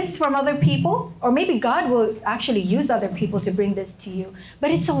for this from other people, or maybe God will actually use other people to bring this to you,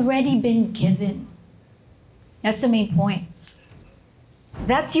 but it's already been given. That's the main point.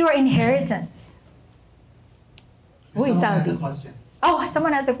 That's your inheritance. Who is Someone has Zaldy? a question. Oh,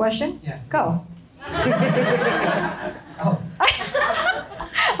 someone has a question? Yeah. Go. Oh,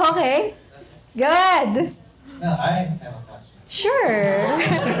 Okay. Good. no, I have a question. Sure.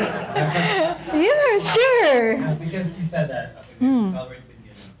 Yeah, sure. No, because you said that it's already been given,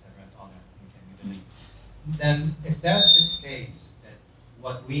 etc. All that we believe. Then, if that's the case, that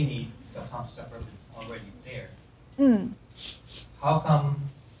what we need to accomplish our purpose is already there, how come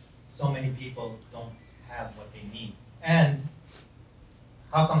so many people don't have what they need? And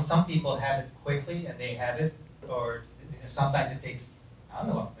how come some people have it quickly and they have it, or sometimes it takes, I don't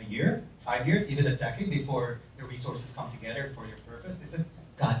know, a year, 5 years, even a decade before the resources come together for your purpose? Is it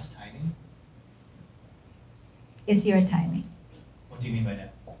God's timing? It's your timing. What do you mean by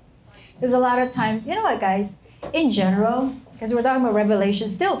that? There's a lot of times, you know what, guys, in general, because we're talking about revelation,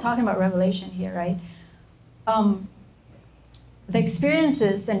 still talking about revelation here, right? The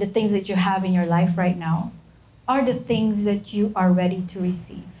experiences and the things that you have in your life right now are the things that you are ready to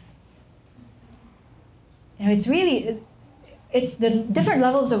receive. it's really, it's the different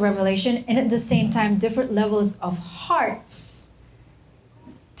levels of revelation, and at the same time, different levels of hearts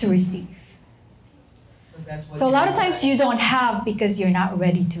to receive. So a lot of times you don't have because you're not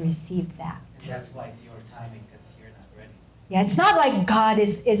ready to receive that. And that's why it's your timing, because you're not ready. Yeah, it's not like God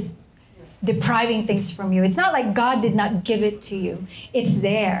is depriving things from you. It's not like God did not give it to you. It's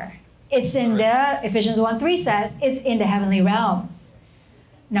there. It's in the, Ephesians 1:3 says, it's in the heavenly realms.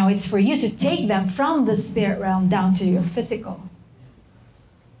 Now it's for you to take them from the spirit realm down to your physical.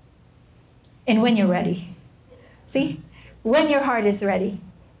 And when you're ready, see, when your heart is ready,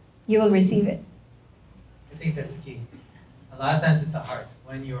 you will receive it. I think that's the key. A lot of times it's the heart.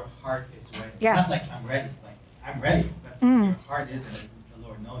 When your heart is ready. Yeah. Not like I'm ready. Like I'm ready, but your heart isn't. The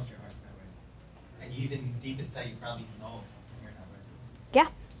Lord knows your heart's not ready. And even deep inside, you probably know you're not ready. Yeah.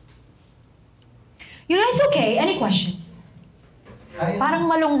 You guys okay? Any questions? Parang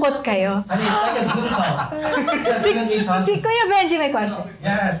malungkot kayo. Honey, it's like a Zoom call. It's just you and me talking. Si Kuya Benji may question.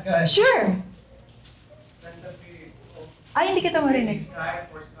 Yes, go ahead. Sure. Ay, hindi kita marinig. Desire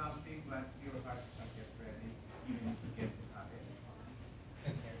for something, but your heart is not yet ready. You need to get it happen.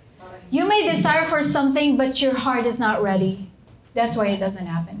 You may desire for something, but your heart is not ready. That's why it doesn't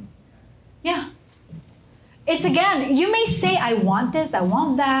happen. Yeah. It's again, you may say, I want this, I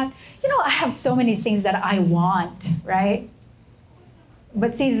want that. You know, I have so many things that I want, right?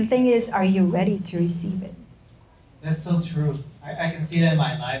 But see, the thing is, are you ready to receive it? That's so true. I can see that in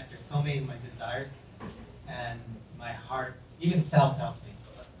my life. There's so many of my desires, and my heart, even Cell tells me,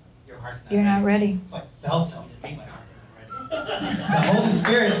 your heart's not You're ready. not ready. It's like Cell tells me my heart's not ready. The Holy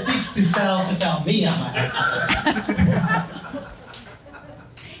Spirit speaks to Cell to tell me my heart's not ready.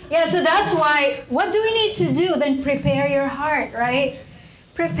 Yeah, so that's why, what do we need to do? Then prepare your heart, right?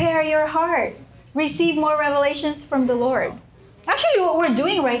 Prepare your heart. Receive more revelations from the Lord. Actually, what we're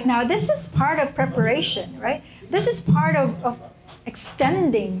doing right now, this is part of preparation, right? This is part of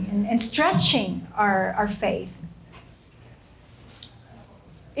extending and stretching our faith.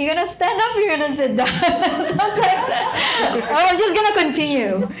 You're going to stand up, you're going to sit down. Sometimes, I'm just going to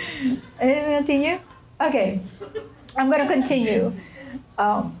continue. Are you going to continue? Okay, I'm going to continue.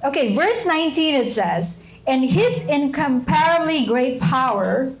 Okay, verse 19 it says, and his incomparably great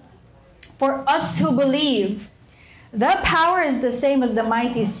power for us who believe, the power is the same as the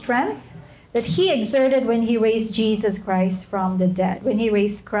mighty strength that he exerted when he raised Jesus Christ from the dead. When he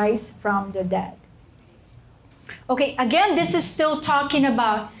raised Christ from the dead. Okay, again, this is still talking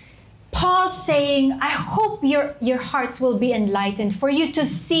about Paul saying, I hope your hearts will be enlightened for you to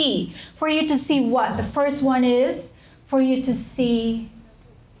see. For you to see what? The first one is for you to see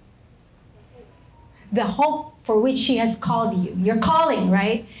the hope for which he has called you. Your calling,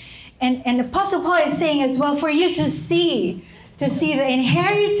 right? And Apostle Paul is saying as well, for you to see the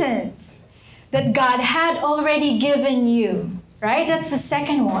inheritance that God had already given you, right? That's the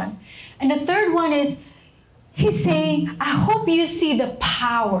second one. And the third one is, he's saying, I hope you see the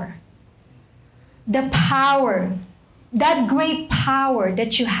power, that great power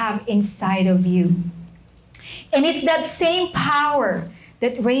that you have inside of you. And it's that same power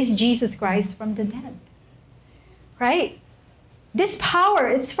that raised Jesus Christ from the dead, right? This power,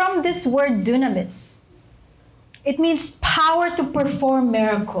 it's from this word dunamis. It means power to perform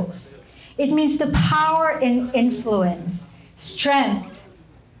miracles. It means the power and influence, strength,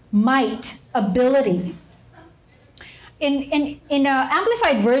 might, ability. In an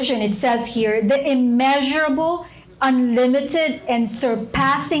amplified version, it says here, the immeasurable, unlimited, and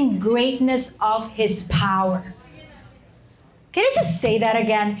surpassing greatness of his power. Can I just say that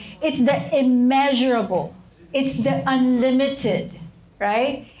again? It's the immeasurable. It's the unlimited,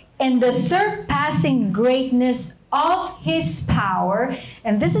 right? And the surpassing greatness of his power.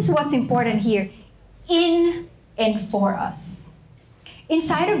 And this is what's important here. In and for us.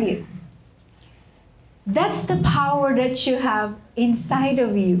 Inside of you. That's the power that you have inside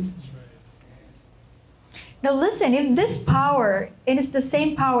of you. Now listen, if this power, and it's the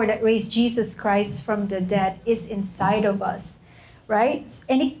same power that raised Jesus Christ from the dead, is inside of us, right?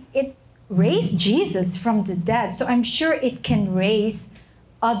 And it raised Jesus from the dead. So I'm sure it can raise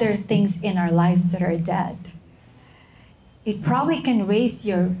other things in our lives that are dead. It probably can raise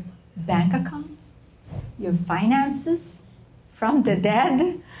your bank accounts, your finances from the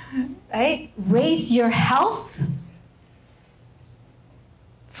dead, right? Raise your health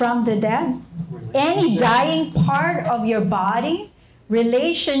from the dead. Any dying part of your body,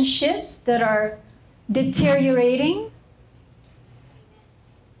 relationships that are deteriorating.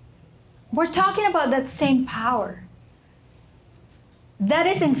 We're talking about that same power that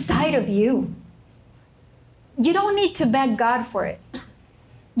is inside of you. You don't need to beg God for it.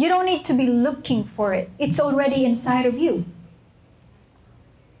 You don't need to be looking for it. It's already inside of you.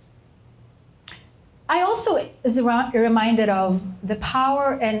 I also is reminded of the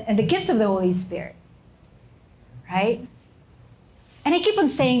power and the gifts of the Holy Spirit, right? And I keep on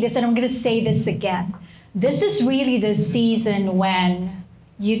saying this, and I'm going to say this again. This is really the season when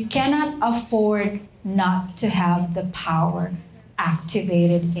you cannot afford not to have the power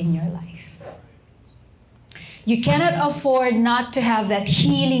activated in your life. You cannot afford not to have that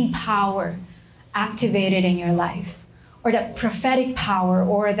healing power activated in your life, or that prophetic power,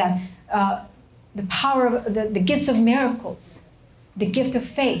 or that the power of the gifts of miracles, the gift of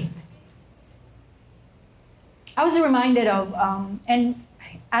faith. I was reminded of, and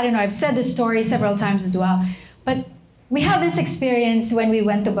I don't know, I've said this story several times as well, but we had this experience when we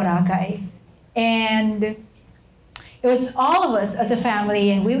went to Boracay, and it was all of us as a family,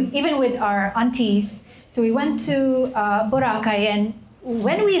 and we even with our aunties. So we went to Boracay, and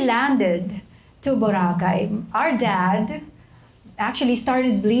when we landed to Boracay, our dad actually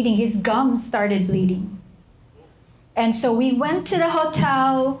started bleeding. His gums started bleeding. And so we went to the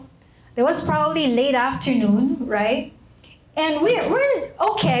hotel. It was probably late afternoon, right? And we're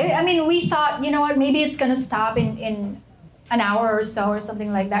okay. I mean, we thought, you know what, maybe it's going to stop in an hour or so or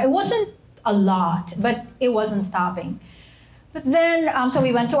something like that. It wasn't a lot, but it wasn't stopping. But then, so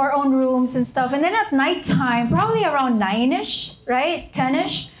we went to our own rooms and stuff. And then at nighttime, probably around 9-ish, right?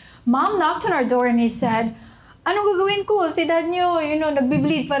 10-ish, Mom knocked on our door and he said, "Anong gagawin ko? Si dad nyo,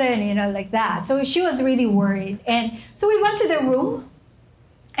 nagbi-bleed pa rin," like that. So she was really worried. And so we went to the room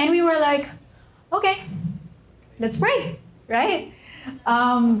and we were like, okay, let's pray, right?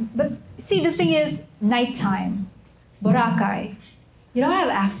 But see, the thing is, nighttime, Boracay, you don't have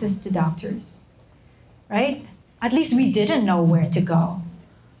access to doctors, right? At least we didn't know where to go,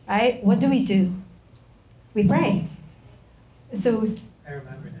 right? What do? We pray. So I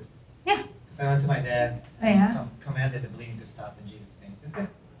remember this. Yeah. Because I went to my dad and commanded the bleeding to stop in Jesus' name. That's it.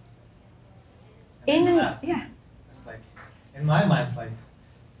 Yeah. It's like, in my mind, it's like,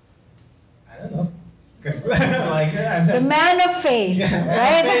 I don't know. Because like, the man of faith,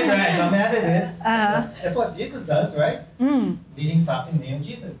 right? Faith, right? Commanded it. Uh-huh. That's what Jesus does, right? Bleeding stopped in the name of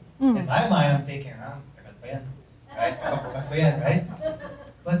Jesus. In my mind, I'm thinking, tagal pa yan. Right? Pagkabukas pa yan, right?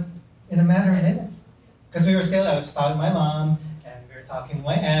 But in a matter of minutes. Because I was talking to my mom, and we were talking to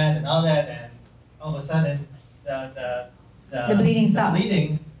my aunt and all that, and all of a sudden, the bleeding stopped. The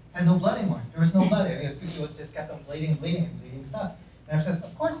bleeding had no blood anymore. There was no blood. She was just kept on bleeding, and bleeding stopped. And I said,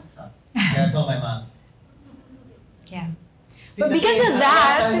 of course it stopped. And I told my mom. Yeah. See, but because of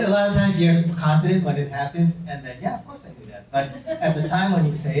that, a lot of times you're confident when it happens, and then yeah, of course I do that. But at the time when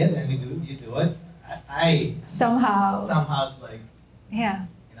you say it and you do it, I somehow it's like, yeah.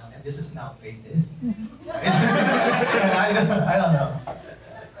 And this is now faith is. Right? I don't know.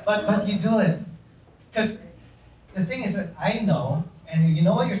 But you do it. Because the thing is that I know, and you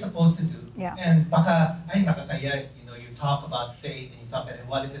know what you're supposed to do. Yeah. And baka, ay nakakaya, you talk about faith, and you talk, and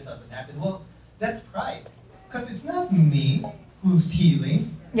what if it doesn't happen? Well, that's pride. Because it's not me who's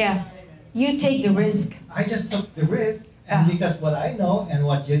healing. Yeah. You take the risk. I just took the risk, and because what I know, and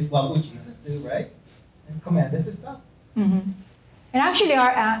what would Jesus do, right? And commanded to stop. Mm-hmm. And actually,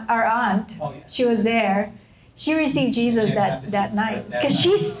 our aunt, she was there. She received Jesus that night because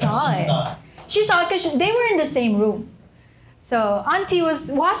she saw it. She saw it because they were in the same room. So Auntie was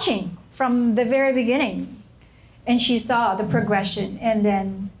watching from the very beginning, and she saw the progression. And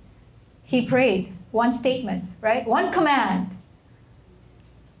then he prayed one statement, right? One command.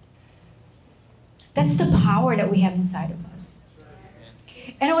 That's the power that we have inside of us.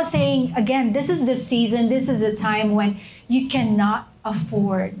 And I was saying, again, this is the season, this is a time when you cannot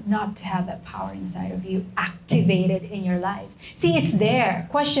afford not to have that power inside of you activated in your life. See, it's there.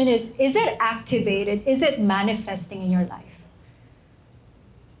 Question is it activated? Is it manifesting in your life?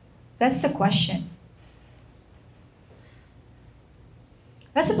 That's the question.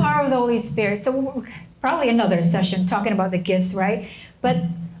 That's the power of the Holy Spirit. So probably another session talking about the gifts, right? But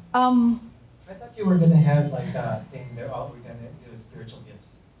I thought you were gonna have like a thing there. We're gonna do spiritual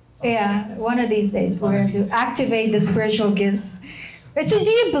gifts. Yeah, like one of these days we're going to activate the spiritual gifts. Right, so do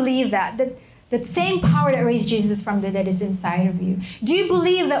you believe that that same power that raised Jesus from the dead is inside of you? Do you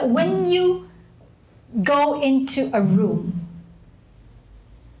believe that when you go into a room,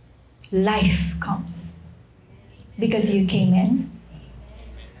 life comes because you came in?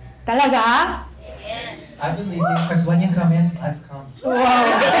 Talaga? Yes. I believe you, because when you come in, life comes. Wow.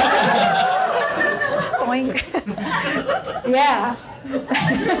 Boink. Yeah.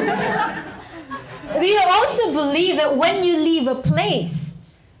 Do you also believe that when you leave a place,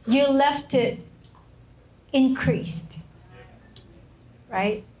 you left it increased?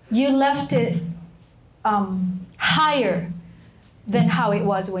 right? You left it higher than how it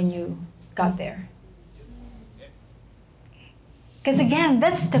was when you got there. Because again,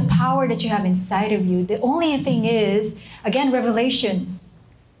 that's the power that you have inside of you. The only thing is, again, revelation.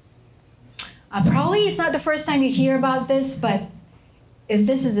 Probably it's not the first time you hear about this, but if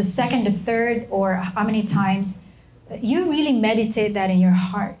this is the second, the third, or how many times, you really meditate that in your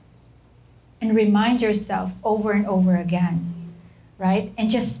heart and remind yourself over and over again, right? And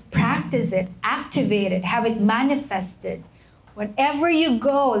just practice it, activate it, have it manifested. Whenever you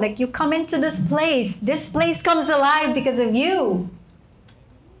go, like you come into this place comes alive because of you.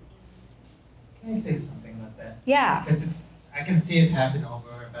 Can I say something about that? Yeah. Because I can see it happen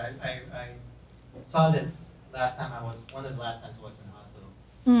over, but I saw this last time one of the last times I was in the hospital.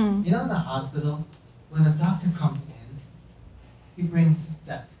 Mm. You know, in the hospital, when a doctor comes in, he brings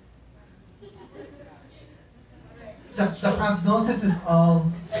death. The prognosis is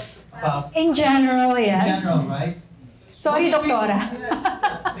all about... In general, yes. In general, right? Sorry, doktora.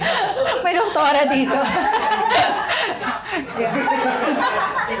 May doktora dito.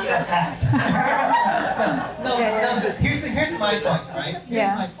 No, here's my point, right?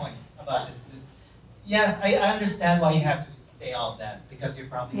 Here's my point about this. Yes, I understand why you have to say all that, because you're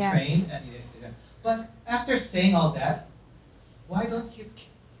probably trained, but after saying all that, why don't you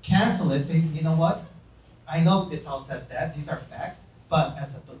cancel it? Say, you know what? I know this all says that, these are facts, but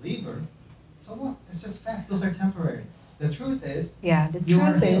as a believer, so what? It's just facts, those are temporary. The truth is,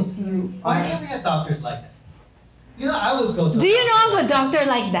 why can't we have doctors like that? You know, I would go to... Do you know of a doctor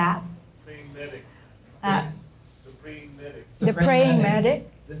like that? Praying medic. The praying medic. The praying medic?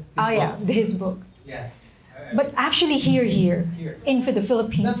 Oh yeah, his books. Yeah. But actually here. In for the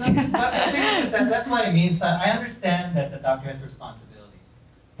Philippines. But the thing is that that's what it means. That I understand that the doctor has responsibilities.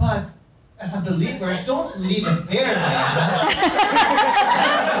 But as a believer, don't leave it there, man.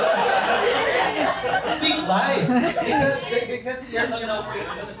 Speak life. Because you're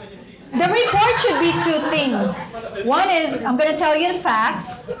The report should be two things. One is, I'm going to tell you the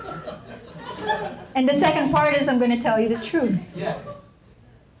facts. And the second part is, I'm going to tell you the truth. Yes.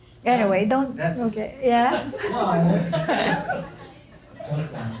 Anyway, don't... That's okay, yeah?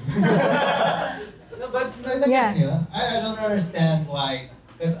 No, but I guess, I don't understand why,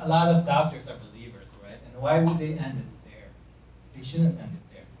 because a lot of doctors are believers, right? And why would they end it there? They shouldn't end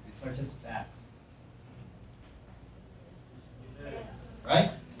it there. These are just facts.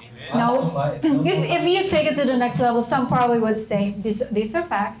 Right? No. If you take it to the next level, some probably would say, these are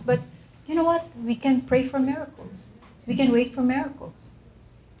facts, but you know what? We can pray for miracles. We can wait for miracles.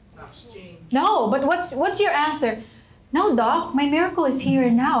 No, but what's your answer? No, doc, my miracle is here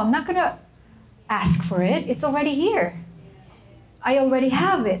and now. I'm not going to ask for it. It's already here. I already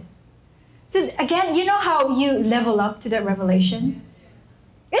have it. So again, you know how you level up to that revelation?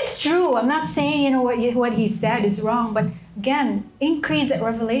 It's true. I'm not saying, what he said is wrong, but again, increase that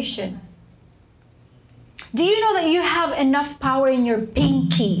revelation. Do you know that you have enough power in your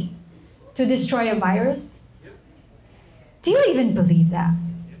pinky to destroy a virus? Do you even believe that?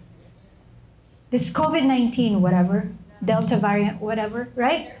 This COVID-19, whatever, Delta variant, whatever,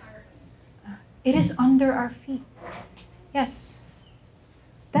 right? It is under our feet. Yes.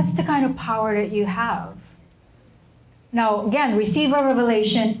 That's the kind of power that you have. Now, again, receive a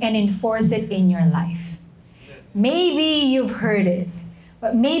revelation and enforce it in your life. Maybe you've heard it,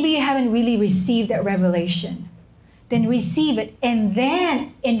 but maybe you haven't really received that revelation. Then receive it and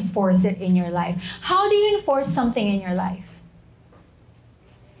then enforce it in your life. How do you enforce something in your life?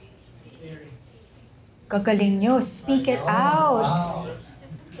 Gagaling nyo. Speak it out.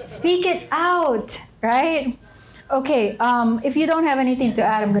 Speak it out, right? Okay, if you don't have anything to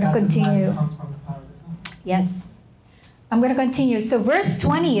add, I'm going to continue. Yes. I'm going to continue. So verse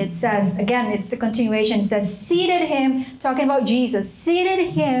 20, it says, again, it's a continuation. It says, seated him, talking about Jesus, seated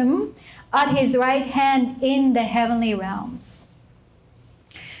him at his right hand in the heavenly realms.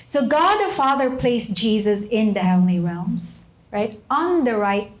 So God the Father placed Jesus in the heavenly realms, right? On the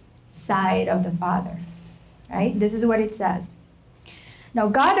right side of the Father, right? This is what it says. Now,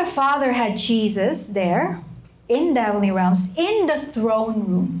 God the Father had Jesus there in the heavenly realms, in the throne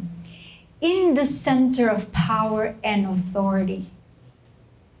room, in the center of power and authority.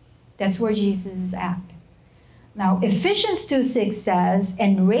 That's where Jesus is at. Now, Ephesians 2:6 says,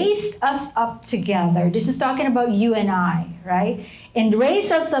 and raised us up together. This is talking about you and I, right? And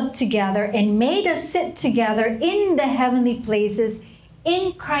raised us up together and made us sit together in the heavenly places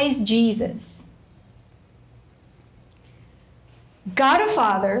in Christ Jesus. God the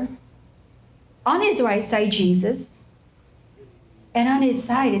Father, on his right side, Jesus, and on his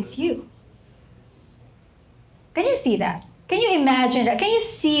side, it's you. Can you see that? Can you imagine that? Can you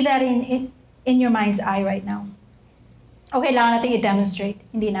see that in your mind's eye right now? Okay, kailangan natin i-demonstrate.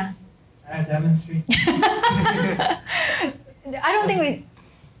 Hindi na. Demonstrate. I don't think we...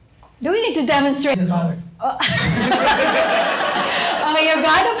 Do we need to demonstrate? The Father. Okay, you're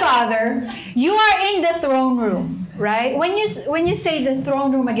God the Father. You are in the throne room, right? When you say the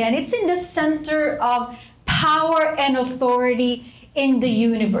throne room again, it's in the center of power and authority in the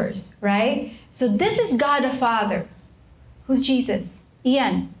universe, right? So this is God the Father. Who's Jesus?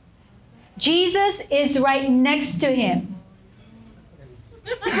 Ian. Jesus is right next to him.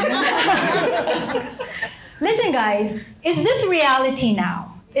 Listen, guys, is this reality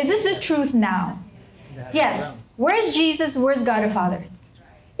now? Is this the truth now? Yes. Where's Jesus? Where's God the Father?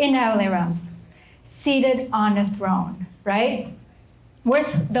 In the heavenly realms. Seated on a throne, right?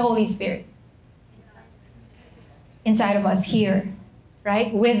 Where's the Holy Spirit? Inside of us, here,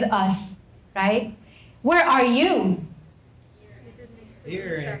 right? With us, right? Where are you?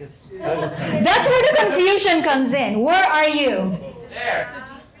 Here. That's where the confusion comes in. Where are you?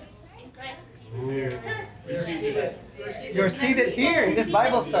 You're seated here in this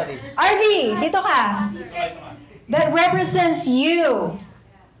Bible study. RV, dito ka. That represents you.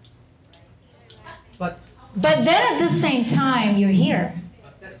 But then at the same time, you're here.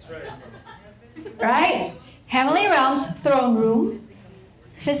 Right? Heavenly realms, throne room,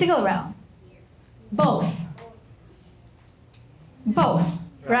 physical realm. Both. Both.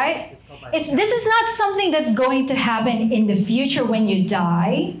 Right? This is not something that's going to happen in the future when you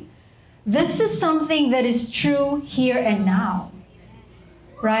die. This is something that is true here and now.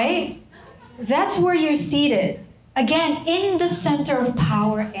 Right? That's where you're seated. Again, in the center of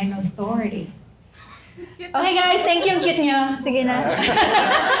power and authority. Okay guys, thank you. Ang cute nyo. Sige na.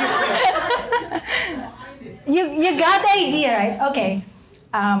 You got the idea, right? Okay.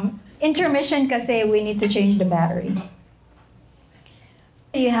 Intermission kasi we need to change the battery.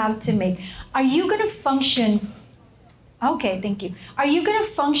 You have to make. Are you going to function? Okay, thank you. Are you going to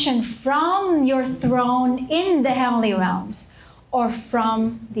function from your throne in the heavenly realms or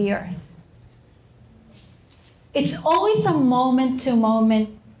from the earth? It's always a moment-to-moment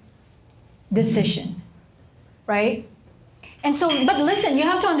decision, right? And so, but listen, you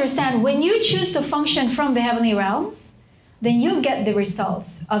have to understand, when you choose to function from the heavenly realms, then you get the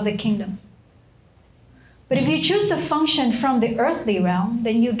results of the kingdom. But if you choose to function from the earthly realm,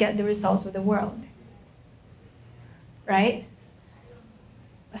 then you get the results of the world. Right?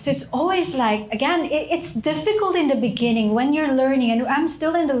 So it's always like, again, it's difficult in the beginning when you're learning, and I'm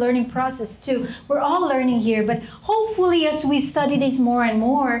still in the learning process too. We're all learning here, but hopefully as we study this more and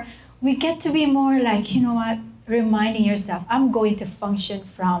more, we get to be more like, you know what, reminding yourself, I'm going to function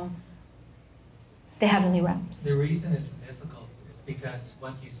from the heavenly realms. the reason it's difficult is because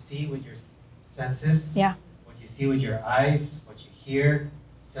what you see with your senses, Yeah. what you see with your eyes, what you hear,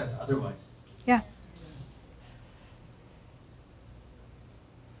 says otherwise. Yeah.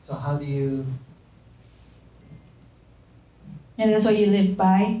 So how do you... And that's why you live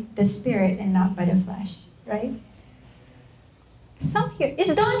by the Spirit and not by the flesh, right? Some here.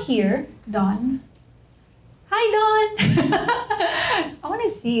 Is Dawn here? Dawn? Hi, Dawn. I want to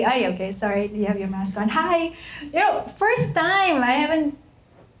see. Ay, okay, sorry. You have your mask on. Hi. You know, first time I haven't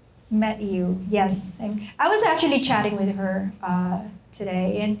met you. Yes. I was actually chatting with her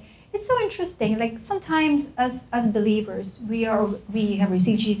today, and it's so interesting. Like sometimes as believers, we have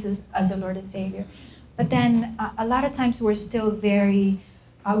received Jesus as a Lord and Savior. But then a lot of times we're still very,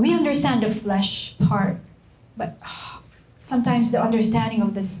 we understand the flesh part, but sometimes the understanding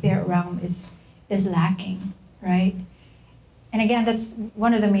of the spirit realm is lacking, right? And again, that's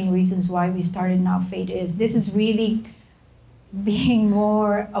one of the main reasons why we started Now Faith is this is really being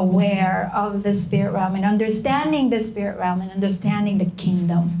more aware of the spirit realm and understanding the spirit realm and understanding the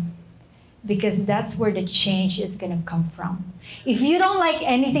kingdom, because that's where the change is going to come from. If you don't like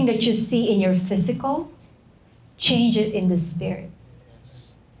anything that you see in your physical, change it in the spirit,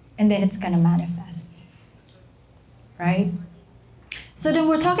 and then it's going to manifest, right? So then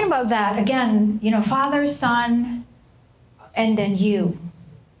we're talking about that again, you know, Father, Son, and then you.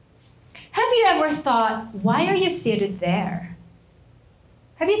 Have you ever thought, why are you seated there?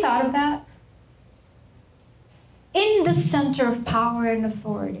 Have you thought of that? In the center of power and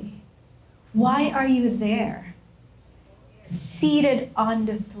authority, why are you there? Seated on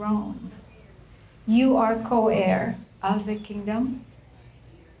the throne. You are co-heir of the kingdom.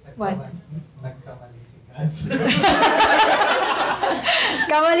 What? Nagkamali si God.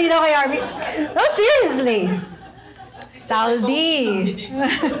 Kamali daw kay Arby. No, seriously. Zaldy.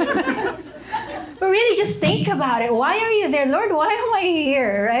 But really, just think about it. Why are you there? Lord, why am I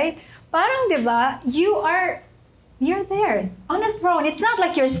here? Right? Parang, di ba, you are You're there on a throne. It's not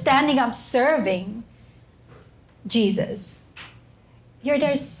like you're standing up serving Jesus. You're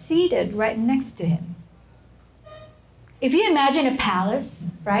there seated right next to him. If you imagine a palace,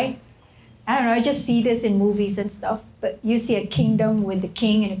 right? I don't know, I just see this in movies and stuff, but you see a kingdom with the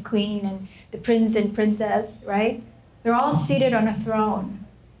king and a queen and the prince and princess, right? They're all seated on a throne.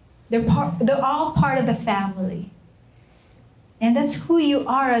 They're all part of the family. And that's who you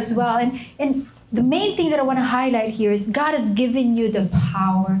are as well. And the main thing that I want to highlight here is God has given you the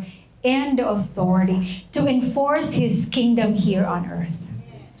power and the authority to enforce his kingdom here on earth.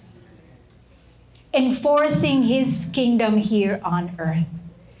 Enforcing his kingdom here on earth.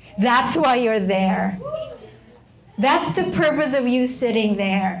 That's why you're there. That's the purpose of you sitting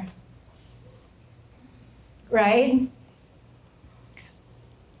there. Right?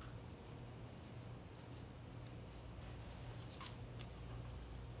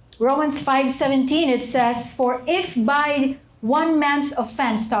 Romans 5:17, it says, "For if by one man's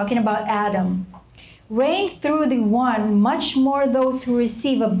offense," talking about Adam, "reign through the one, much more those who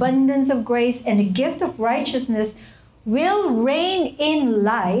receive abundance of grace and the gift of righteousness will reign in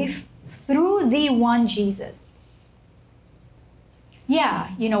life through the one Jesus."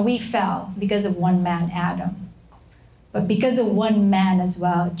 Yeah, we fell because of one man, Adam. But because of one man as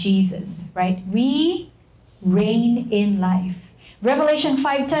well, Jesus, right? We reign in life. Revelation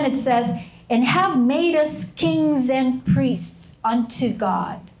 5:10, it says, "And have made us kings and priests unto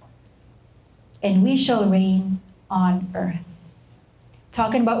God, and we shall reign on earth."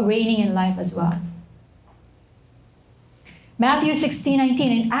 Talking about reigning in life as well. Matthew 16:19,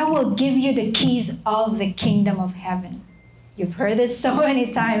 "And I will give you the keys of the kingdom of heaven." You've heard this so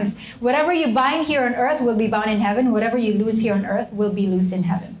many times. Whatever you bind here on earth will be bound in heaven. Whatever you loose here on earth will be loosed in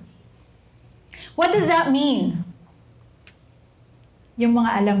heaven. What does that mean? Yung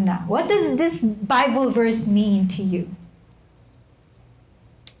mga alam na. What does this Bible verse mean to you?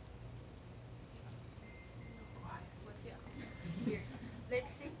 Like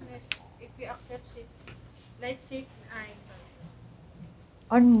sickness, if you accept it, like sick,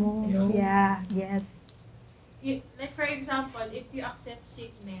 On mo. Yeah, yes. Like for example, if you accept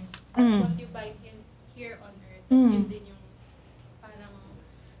sickness, that's what you bind here on earth. That's yun din yung parang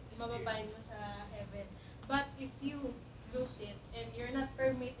mababind mo sa heaven. But if you lose it and you're not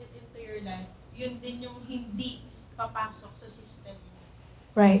permitted into your life, yun din yung hindi papasok sa system mo.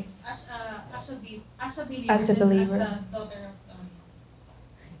 Right. As a believer, As a believer. and as a daughter of God.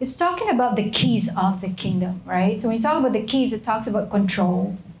 It's talking about the keys of the kingdom, right? So when you talk about the keys, it talks about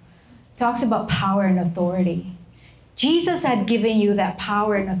control. It talks about power and authority. Jesus had given you that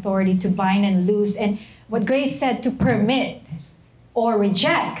power and authority to bind and loose, and what Grace said, to permit or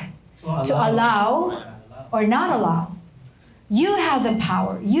reject, to allow or not allow. You have the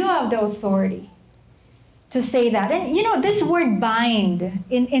power, you have the authority to say that. And this word bind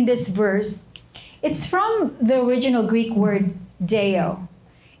in this verse, it's from the original Greek word deo.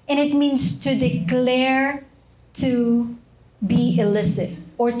 And it means to declare to be illicit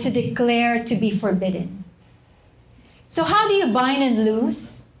or to declare to be forbidden. So how do you bind and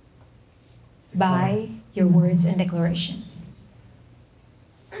loose? By your words and declarations.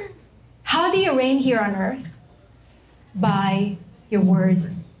 How do you reign here on earth? By your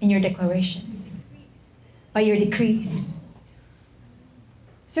words and your declarations. By your decrees.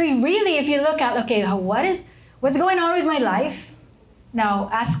 So really, if you look at, okay, what's going on with my life? Now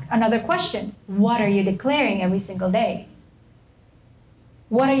ask another question. What are you declaring every single day?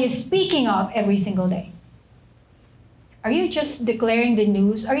 What are you speaking of every single day? Are you just declaring the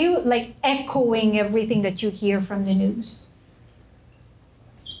news? Are you like echoing everything that you hear from the news?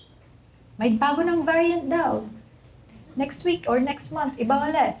 May bago ng variant daw. Next week or next month,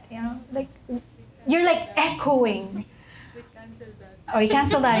 iba ulit. Like you're like echoing. We cancel that. Oh, you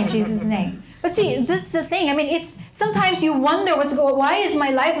cancel that in Jesus' name. But see, that's the thing. I mean, it's sometimes you wonder why is my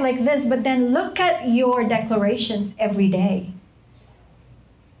life like this? But then look at your declarations every day.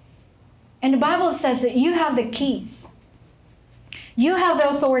 And the Bible says that you have the keys. You have the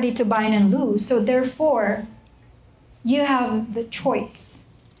authority to bind and loose. So therefore, you have the choice.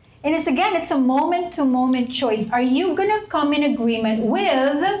 And it's a moment-to-moment choice. Are you going to come in agreement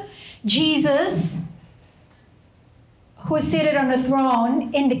with Jesus, who is seated on the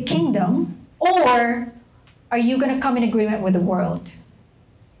throne in the kingdom, or are you going to come in agreement with the world?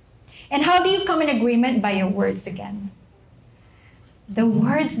 And how do you come in agreement? By your words again. The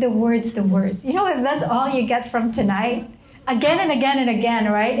words, the words, the words. If that's all you get from tonight, again and again and again,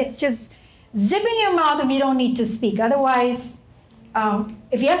 right? It's just zipping your mouth if you don't need to speak. Otherwise,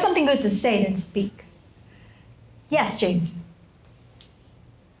 if you have something good to say, then speak. Yes, James.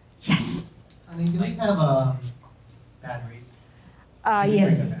 Yes. I mean, do we have batteries.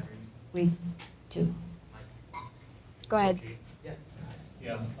 Yes, we do. Go ahead. Okay. Yes.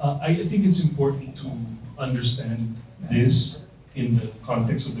 Yeah, I think it's important to understand this in the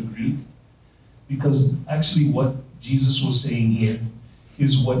context of the Greek, because actually what Jesus was saying here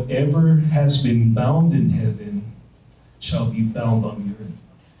is whatever has been bound in heaven shall be bound on the earth.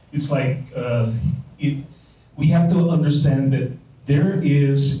 It's like we have to understand that there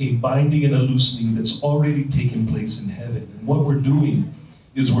is a binding and a loosening that's already taken place in heaven. And what we're doing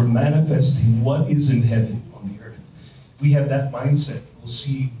is we're manifesting what is in heaven on the earth. If we have that mindset, we'll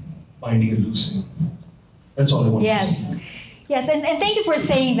see binding and loosing. That's all I want to say. Yes, and thank you for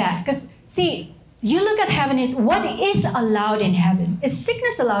saying that. Because, see, you look at heaven, what is allowed in heaven? Is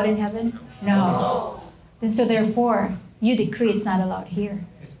sickness allowed in heaven? No. And so therefore, you decree it's not allowed here.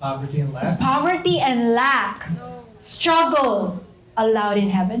 Is poverty and lack? Is poverty and lack, struggle allowed in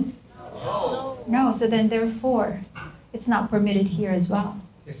heaven? No, so then therefore, it's not permitted here as well.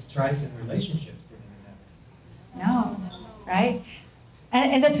 Is strife in relationships permitted in heaven? No, right?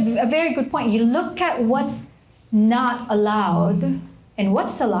 And that's a very good point. You look at what's not allowed and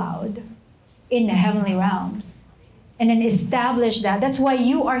what's allowed in the heavenly realms, and then establish that. That's why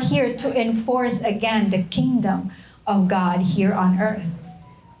you are here to enforce again the kingdom of God here on earth,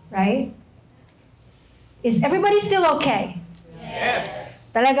 right? Is everybody still okay?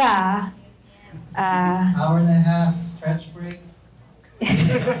 Yes. Talaga? Hour and a half stretch break.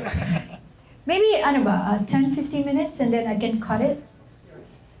 Maybe, 10, 15 minutes and then I can cut it?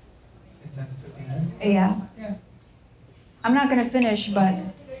 In 10 to 15 minutes? Yeah. Yeah. I'm not going to finish, but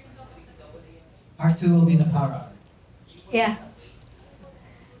Part 2 will be the power hour. yeah.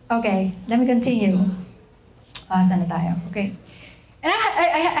 Okay, let me continue. Saan na tayo? Okay. And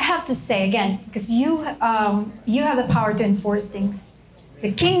I have to say again, because you have the power to enforce things.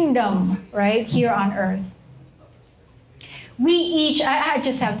 The kingdom, right, here on earth. We each, I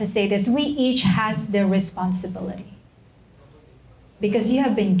just have to say this, we each has the responsibility. Because you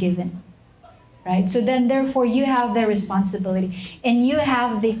have been given, right? So then therefore you have the responsibility and you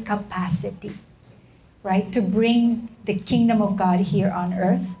have the capacity, right, to bring the kingdom of God here on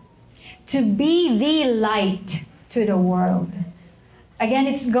earth, to be the light to the world. Again,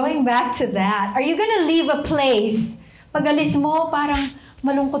 it's going back to that. Are you gonna leave a place, pag alis mo, parang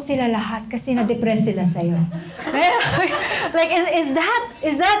malungkot sila lahat kasi na-depress sila sa'yo? Like, is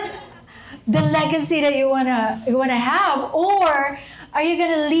that the legacy that you wanna have? Or are you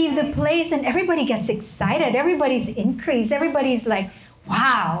gonna leave the place and everybody gets excited, everybody's increased, everybody's like,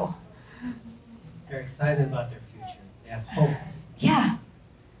 wow. They're excited about their future. They have hope. Yeah.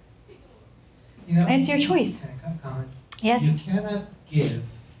 You know, And it's your choice. Can I comment? Yes. You cannot give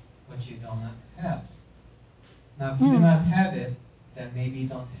what you do not have. Now, if you do not have it, then maybe you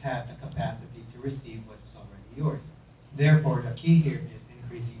don't have the capacity to receive what is already yours. Therefore, the key here is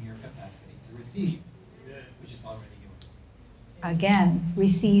increasing your capacity to receive, which is already yours. Again,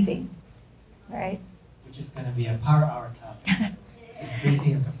 receiving, right? Which is going to be a power hour topic.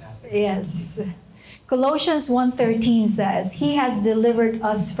 Increasing your capacity. Yes. Colossians 1:13 says, He has delivered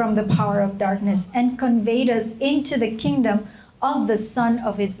us from the power of darkness and conveyed us into the kingdom of the Son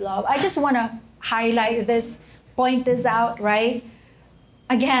of His love. I just want to highlight this, point this out, right?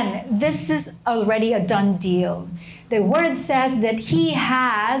 Again, this is already a done deal. The word says that He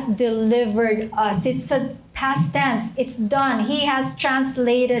has delivered us. It's a past tense. It's done. He has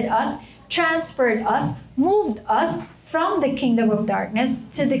translated us, transferred us, moved us from the kingdom of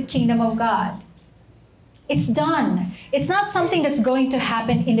darkness to the kingdom of God. It's done. It's not something that's going to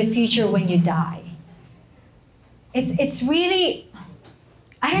happen in the future when you die. It's really,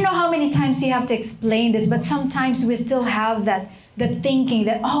 I don't know how many times you have to explain this, but sometimes we still have the thinking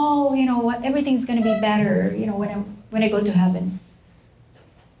that, oh, you know what, everything's going to be better, you know, when I go to heaven.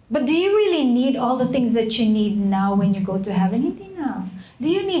 But do you really need all the things that you need now when you go to heaven? Hindi na. Do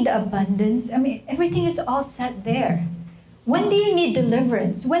you need abundance? I mean, everything is all set there. When do you need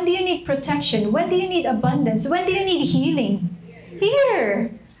deliverance? When do you need protection? When do you need abundance? When do you need healing?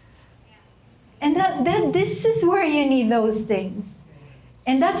 Here. And this is where you need those things.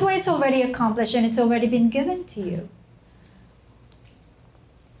 And that's why it's already accomplished and it's already been given to you.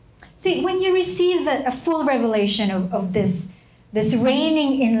 See, when you receive a full revelation of this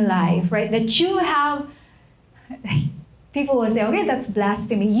reigning in life, right, that you have, people will say, okay, that's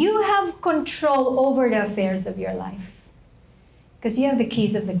blasphemy. You have control over the affairs of your life. Because you have the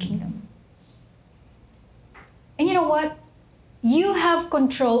keys of the kingdom. And you know what? You have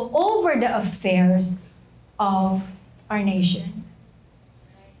control over the affairs of our nation.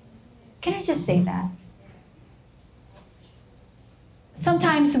 Can I just say that?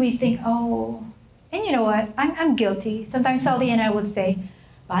 Sometimes we think, oh, And you know what? I'm guilty. Sometimes Zaldy and I would say,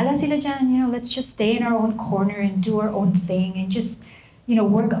 bahala sila dyan, let's just stay in our own corner and do our own thing and just,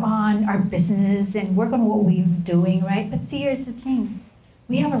 work on our business and work on what we're doing, right? But see, here's the thing.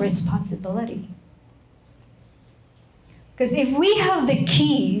 We have a responsibility. Because if we have the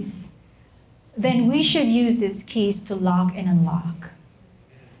keys, then we should use these keys to lock and unlock,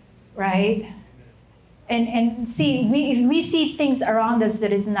 right? And see, if we see things around us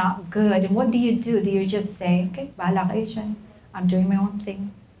that is not good, and what do? Do you just say, okay, bahala kayo dyan. I'm doing my own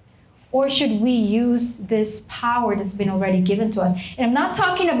thing? Or should we use this power that's been already given to us? And I'm not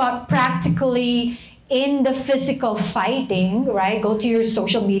talking about practically in the physical fighting, right? Go to your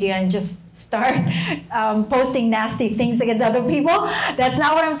social media and just start posting nasty things against other people. That's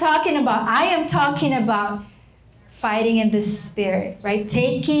not what I'm talking about. I am talking about fighting in the spirit, right?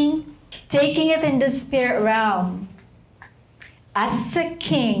 Taking it in the spirit realm. As a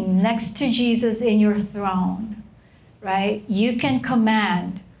king next to Jesus in your throne, right? You can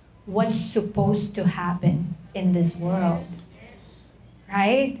command what's supposed to happen in this world,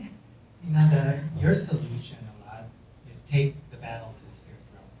 right? Your solution a lot is take the battle to the spirit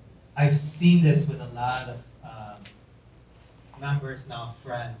realm. I've seen this with a lot of members now,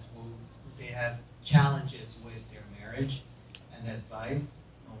 friends, who they have challenges with their marriage and advice.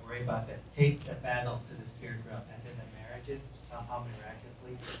 Don't worry about that. Take the battle to the spirit realm, and then the marriages somehow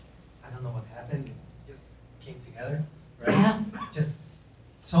miraculously, I don't know what happened, it just came together, right? Yeah. Just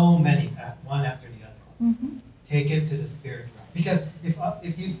so many, one after the other. Mm-hmm. Take it to the spirit realm. Because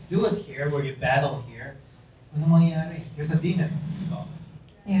if you do it here, where you battle here, ano mangyayari? There's a demon involved.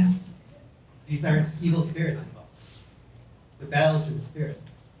 Yeah. These are evil spirits involved. The battle's to the spirit.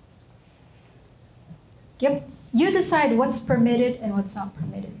 Yep. You decide what's permitted and what's not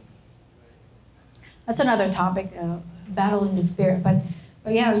permitted. That's another topic, battle in the spirit. But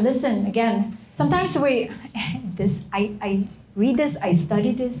yeah, listen again. Sometimes I read this, I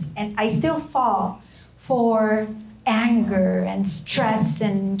study this, and I still fall for anger and stress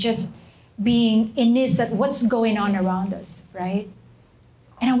and just being inis at what's going on around us, right?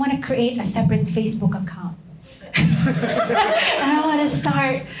 And I want to create a separate Facebook account. And I want to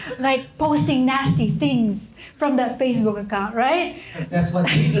start posting nasty things from that Facebook account, right? Because that's what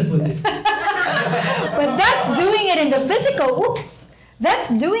Jesus would do. But that's doing it in the physical. Oops. That's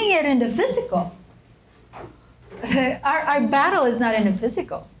doing it in the physical. Our battle is not in the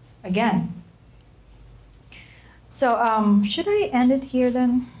physical, again. So should I end it here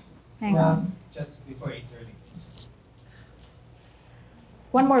then? Hang on. Just before 8:30.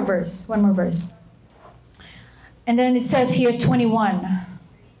 One more verse. And then it says here 21.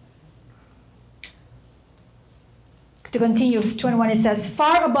 To continue, 21 it says,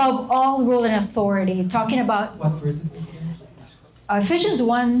 far above all rule and authority. Talking about What verse is this again? Ephesians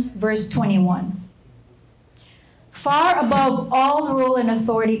 1 verse 21. Far above all rule and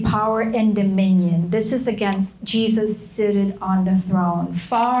authority, power and dominion. This is against Jesus seated on the throne.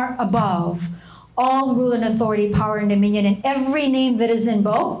 Far above all rule and authority, power and dominion, and every name that is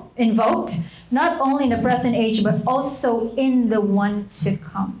invoked, not only in the present age, but also in the one to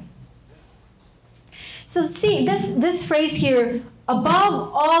come. So see, this phrase here,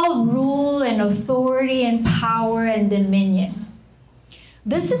 above all rule and authority and power and dominion.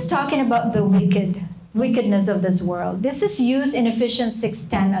 This is talking about the wickedness of this world. This is used in Ephesians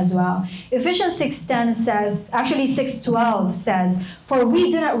 6:10 as well. Ephesians 6:10 says, actually 6:12 says, for we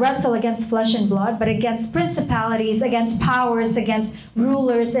do not wrestle against flesh and blood, but against principalities, against powers, against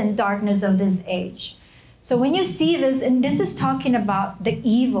rulers and darkness of this age. So when you see this, and this is talking about the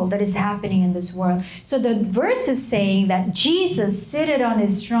evil that is happening in this world. So the verse is saying that Jesus seated on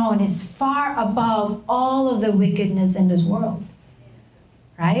his throne is far above all of the wickedness in this world.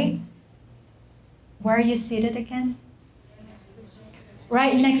 Right? Where are you seated again?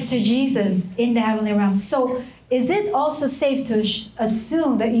 Right next to Jesus in the heavenly realm. So is it also safe to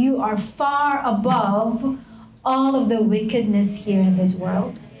assume that you are far above all of the wickedness here in this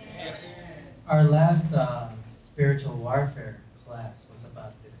world? Our last spiritual warfare class was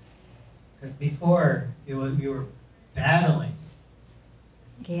about this. Because before, we were battling.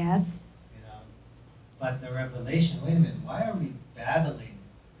 Yes. But the revelation, wait a minute, why are we battling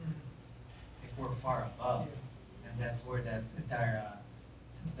if we're far above? And that's where that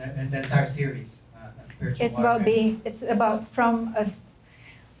entire series, spiritual warfare. It's about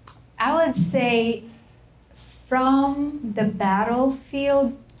I would say, from the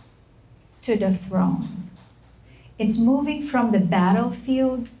battlefield to the throne. It's moving from the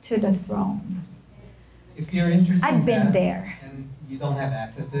battlefield to the throne. If you're interested I've been there. And you don't have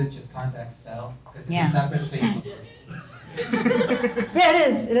access to it, just contact Cell, because it's Yeah. a separate Facebook group. Yeah,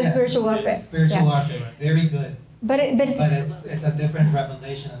 it is. It is Yeah. spiritual warfare. Spiritual Yeah. warfare is very good. But It's a different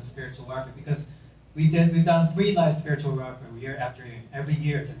revelation on spiritual warfare because we've done 3 live spiritual warfare year after year. Every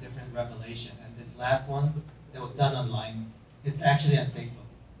year it's a different revelation. And this last one that was done online, it's actually on Facebook.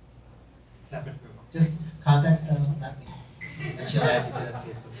 Separate group. Just contact nothing. And she'll add you to that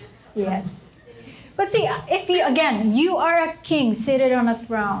Facebook. yes. But see, if you are a king seated on a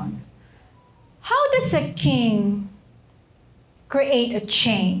throne, how does a king create a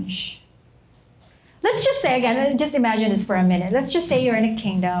change? Let's just say again, just imagine this for a minute. Let's just say you're in a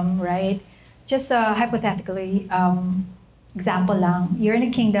kingdom, right? Just hypothetically, example lang. You're in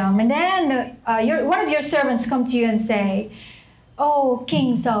a kingdom, and then one of your servants come to you and say, "Oh,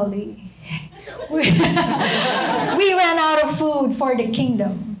 King Zaldy, we ran out of food for the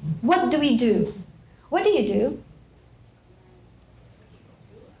kingdom. What do we do? What do you do?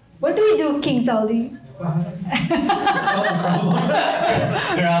 What do we do, King Zaldy?"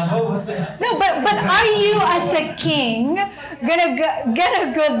 No, but are you as a king gonna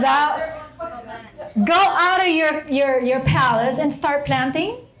go out of your palace and start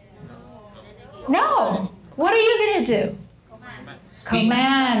planting? No. What are you gonna do?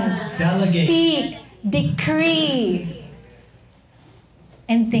 Command, Delegate. speak, decree,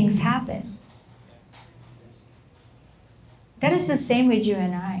 and things happen. That is the same with you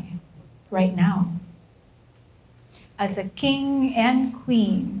and I right now. As a king and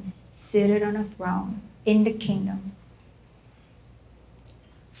queen seated on a throne in the kingdom,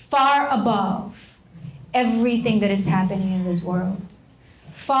 far above everything that is happening in this world,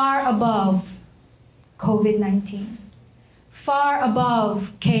 far above COVID-19, far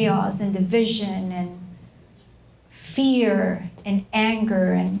above chaos and division and fear and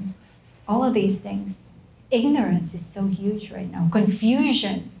anger and all of these things. Ignorance is so huge right now.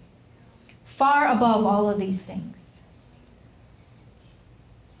 Confusion, far above all of these things.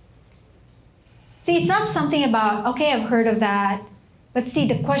 See, it's not something about, okay, I've heard of that. But see,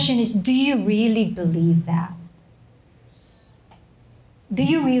 the question is, do you really believe that? Do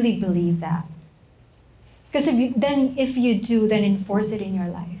you really believe that? Because if you do, then enforce it in your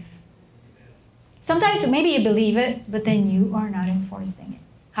life. Sometimes maybe you believe it, but then you are not enforcing it.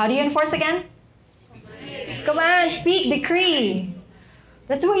 How do you enforce again? Command, speak, decree.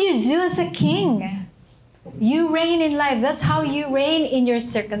 That's what you do as a king. You reign in life. That's how you reign in your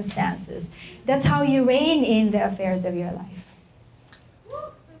circumstances. That's how you reign in the affairs of your life.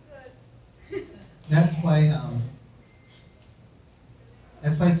 That's why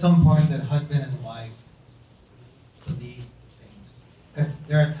it's so important that husband and wife believe the same. Because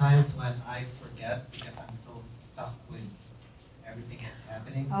there are times when I forget because I'm so stuck with everything that's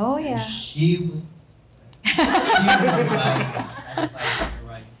happening. Oh, and yeah. She would remind me. I was like, you're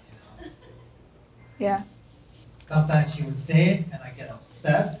right, you know. Yeah. Sometimes she would say it and I get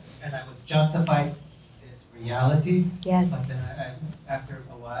upset and I would justify this reality. Yes. But then after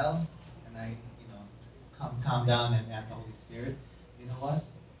a while, and I calm down and ask the Holy Spirit, you know what?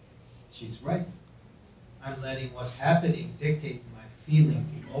 She's right. I'm letting what's happening dictate my feelings,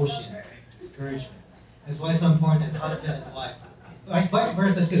 emotions, discouragement. That's why it's so important that husband and wife, vice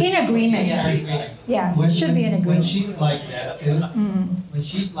versa too. In agreement. Yeah, it should be in agreement. When she's like that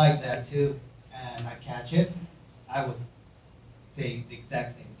too, and I catch it, I would say the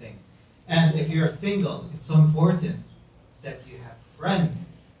exact same thing. And if you're single, it's so important that you have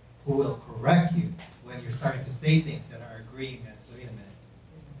friends who will correct you when you're starting to say things that are agreeing that, so wait a minute.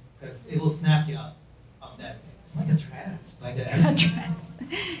 Because it will snap you up of that. It's like a trance by the end. A trance.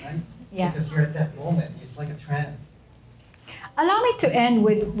 Right? Yeah. Because you're at that moment. It's like a trance. Allow me to end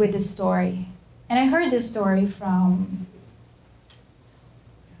with a story. And I heard this story from,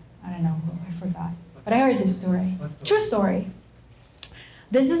 I don't know, I forgot. But I heard this story. What story? True story.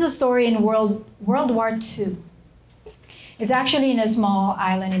 This is a story in World War II. It's actually in a small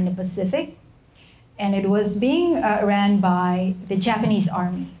island in the Pacific. And it was being ran by the Japanese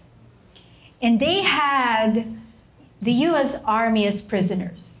army. And they had the US Army as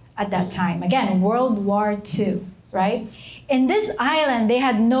prisoners at that time. Again, World War II, right? In this island, they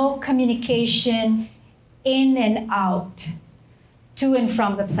had no communication in and out, to and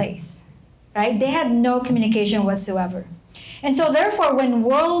from the place, right? They had no communication whatsoever. And so therefore, when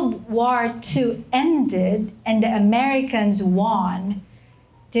World War II ended and the Americans won,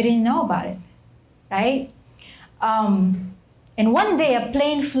 they didn't know about it, right? And one day a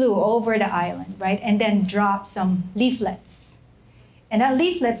plane flew over the island, right? And then dropped some leaflets. And that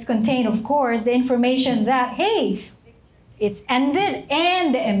leaflets contain, of course, the information that, hey, it's ended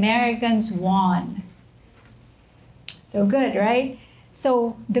and the Americans won. So good, right?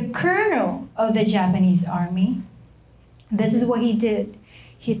 So the colonel of the Japanese army This is what he did.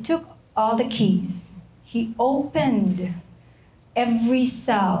 He took all the keys. He opened every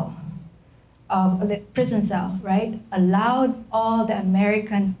cell of the prison cell, right? Allowed all the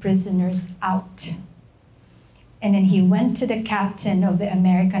American prisoners out. And then he went to the captain of the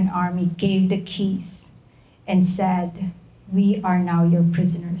American army, gave the keys, and said, "We are now your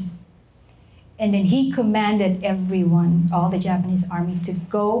prisoners." And then he commanded everyone, all the Japanese army, to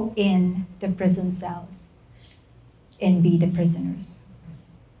go in the prison cells and be the prisoners.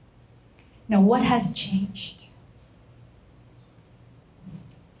 Now, what has changed?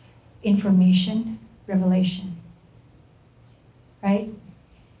 Information, revelation. Right?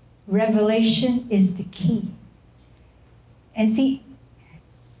 Revelation is the key. And see,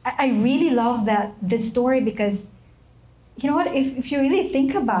 I really love this story because, you know what, if you really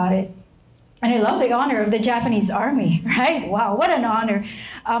think about it, and I love the honor of the Japanese army, right? Wow, what an honor.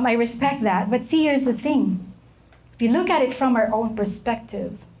 I respect that. But see, here's the thing. If you look at it from our own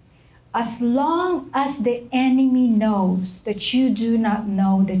perspective, as long as the enemy knows that you do not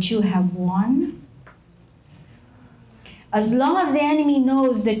know that you have won, as long as the enemy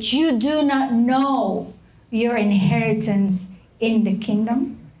knows that you do not know your inheritance in the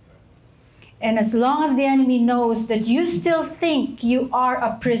kingdom, and as long as the enemy knows that you still think you are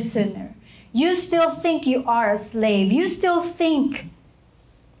a prisoner, you still think you are a slave, you still think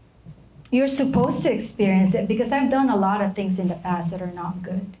you're supposed to experience it because I've done a lot of things in the past that are not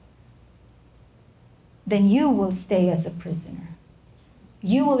good, then you will stay as a prisoner.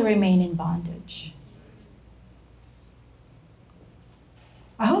 You will remain in bondage.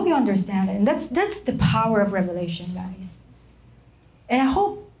 I hope you understand it. And that's the power of revelation, guys. And I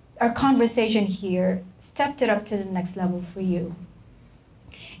hope our conversation here stepped it up to the next level for you.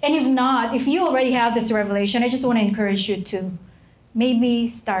 And if not, if you already have this revelation, I just want to encourage you to maybe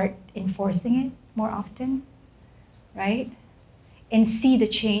start enforcing it more often, right? And see the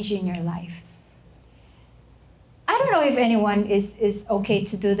change in your life. I don't know if anyone is okay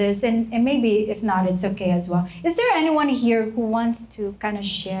to do this, and maybe if not, it's okay as well. Is there anyone here who wants to kind of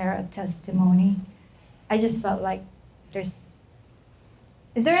share a testimony? I just felt like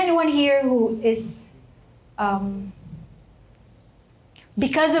is there anyone here who is,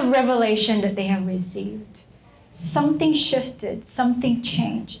 because of revelation that they have received, something shifted, something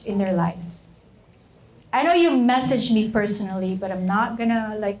changed in their lives? I know you messaged me personally, but I'm not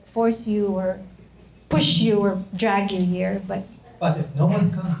gonna force you or push you or drag you here, but if no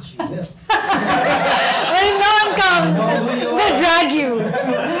one comes, she will. but if no one comes, we'll drag you.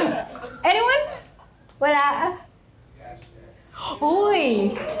 Anyone? Wala?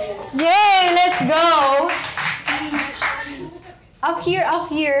 Uy! Yay! Let's go! Up here, up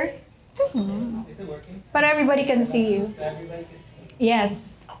here. Is it working? But everybody can see you. Everybody can see.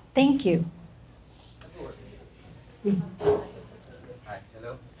 Yes. Thank you. Hi,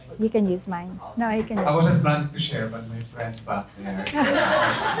 hello. You can use mine. No, you can use I wasn't planning to share, but my friends back there.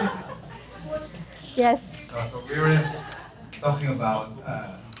 Yes. So we were talking about,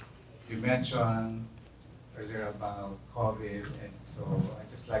 you mentioned earlier about COVID, and so I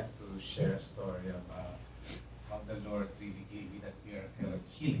just like to share a story about how the Lord really gave me that miracle of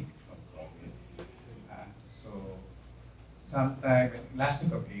healing from COVID. So sometime last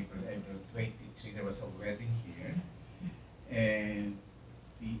week of April 23, there was a wedding here, and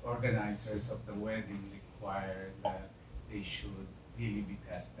the organizers of the wedding required that they should really be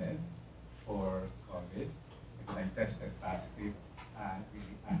tested for COVID. And I tested positive,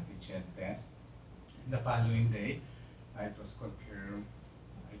 really antigen test. And the following day, it was confirmed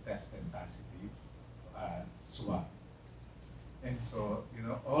I tested positive, swab. And so,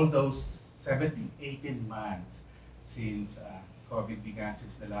 all those 17, 18 months since COVID began,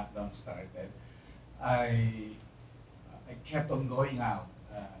 since the lockdown started, I kept on going out,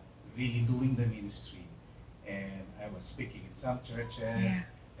 really doing the ministry. And I was speaking in some churches,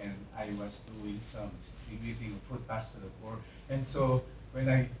 and I was doing some distributing of food packs to the poor. And so when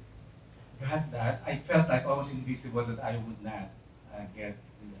I got that, I felt like almost invisible that I would not get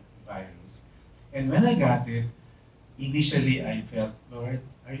the virus. And when I got it, initially I felt, Lord,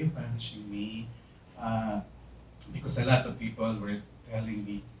 are you punishing me? Because a lot of people were telling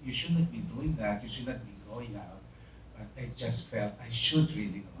me, you shouldn't be doing that, you should not be going out. But I just felt I should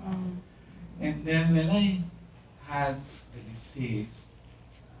really go out. And then when I had the disease,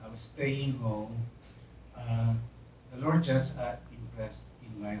 I was staying home, the Lord just impressed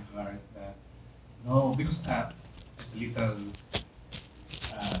in my heart that, no, because just a little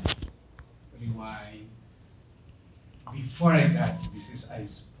rewind. Before I got the disease, I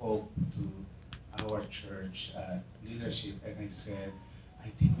spoke to our church leadership, and I said, I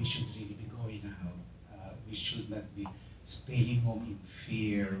think we should really be going out. We should not be staying home in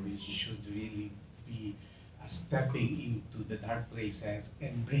fear. We should really be stepping into the dark places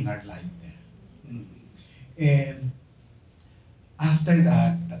and bring our light there. And after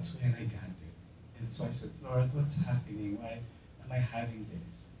that, that's when I got it. And so I said, Lord, what's happening? Why am I having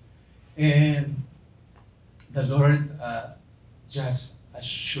this? And the Lord just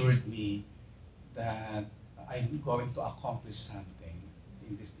assured me that I'm going to accomplish something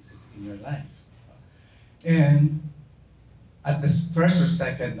in this disease in your life. And at the first or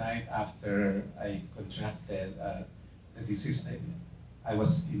second night after I contracted the disease, I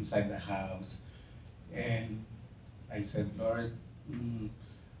was inside the house, and I said, Lord,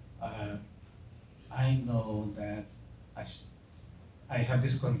 I know that I have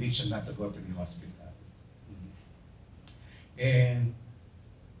this conviction not to go to the hospital. And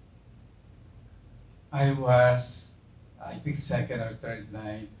I was, I think second or third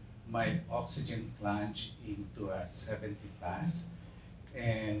night, my oxygen plunged into a 70 plus.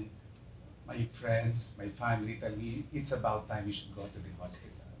 And my friends, my family tell me, it's about time you should go to the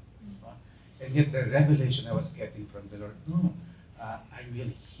hospital. And yet the revelation I was getting from the Lord, no, I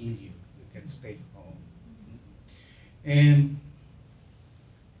will heal you. You can stay home. And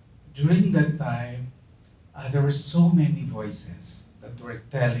during that time, there were so many voices that were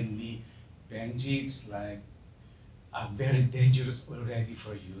telling me, Benji, it's like very dangerous already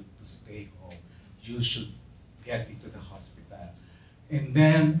for you to stay home. You should get into the hospital. And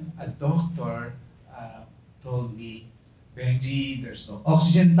then a doctor told me, Benji, there's no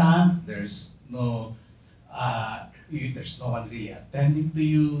oxygen tank, there's no one really attending to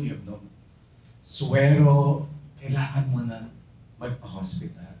you, you have no suero, kailangan mo na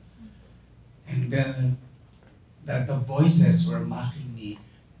mag-hospital. And then the voices were mocking me,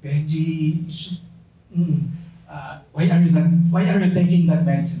 Benji, you should, why are you taking that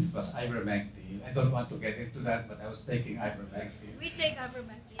medicine? Because ivermectin. I don't want to get into that, but I was taking ivermectin. We take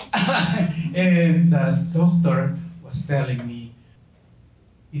ivermectin. And the doctor was telling me,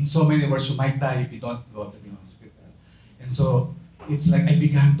 in so many words, you might die if you don't go to the hospital. And so it's like I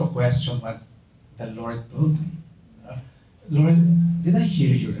began to question what the Lord told me. Lord, did I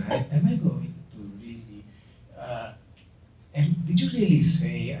hear you right? Am I going to really, and did you really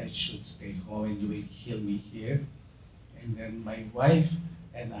say I should stay home and you will heal me here? And then my wife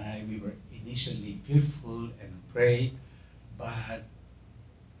and I, we were initially fearful and prayed, but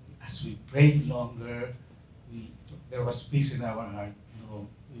as we prayed longer, there was peace in our heart. No,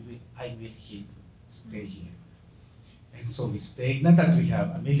 I will heal you. Stay here. And so we stayed. Not that we have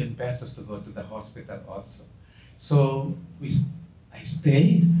 $1 million pesos to go to the hospital also. So I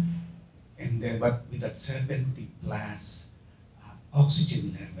stayed, and then but with that 70 plus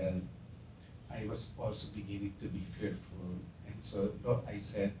oxygen level, I was also beginning to be fearful. And so I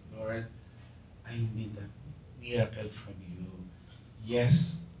said, Lord, I need a miracle from you.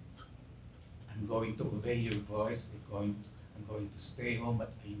 Yes, I'm going to obey your voice. I'm going to stay home,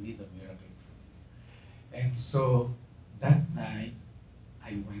 but I need a miracle from you. And so that night,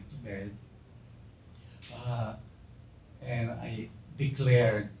 I went to bed, and I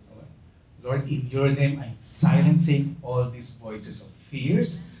declared, Lord, in your name, I'm silencing all these voices of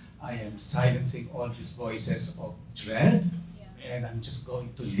fears. I am silencing all these voices of dread, and I'm just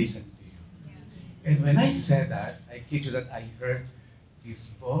going to listen to you. And when I said that, I kid you that I heard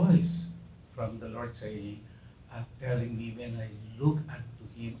this voice from the Lord saying, telling me when I look unto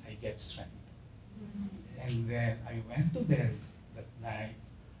him, I get strength. And then I went to bed that night.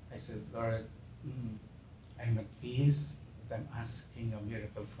 I said, Lord, I'm at peace, but I'm asking a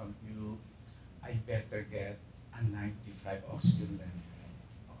miracle from you. I better get a 95 oxygen level.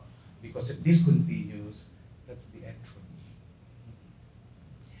 Because if this continues, that's the end for me.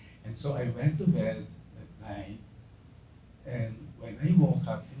 And so I went to bed that night, and when I woke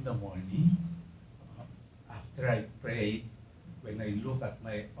up in the morning, after I prayed, when I look at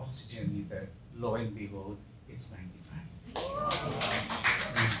my oxygen meter, lo and behold, it's 95.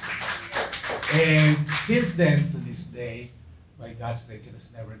 And since then to this day, by God's grace, it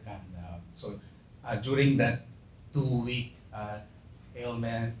has never gone down. So during that 2-week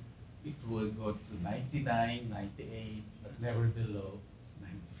ailment, it would go to 99, 98, but never below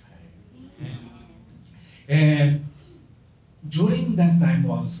 95. And during that time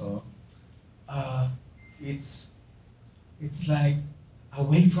also, it's like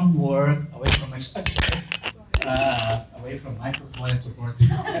away from work, away from my away from microphone and support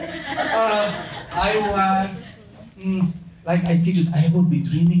system. I was like I kid you, I would be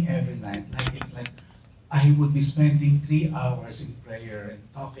dreaming every night. Like it's like I would be spending 3 hours in prayer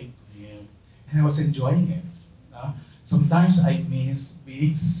and talking to him, and I was enjoying it. Sometimes I miss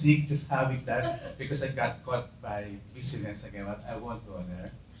being sick, just having that, because I got caught by busyness again, but I won't go there.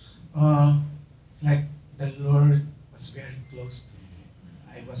 Uh, it's like the Lord was very close to me.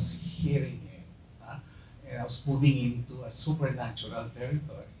 I was hearing Him. And I was moving into a supernatural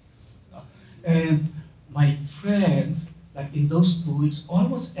territory. And my friends, like in those 2 weeks,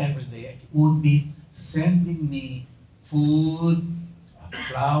 almost every day, would be sending me food,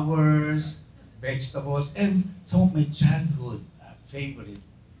 flowers, vegetables, and some of my childhood favorite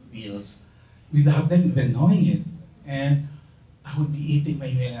meals without them even knowing it. And I would be eating my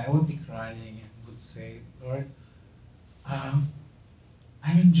meal and I would be crying and would say, Lord, um,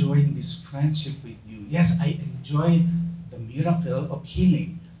 I'm enjoying this friendship with you. Yes, I enjoy the miracle of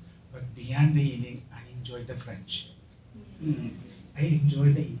healing, but beyond the healing, I enjoy the friendship. Mm. I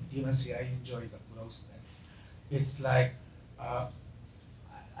enjoy the intimacy, I enjoy the closeness. It's like, uh,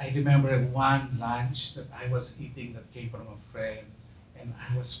 I remember one lunch that I was eating that came from a friend, and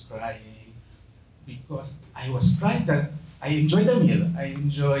I was crying because I was crying that I enjoyed the meal, I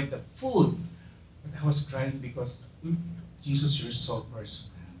enjoyed the food, but I was crying because Jesus, you're so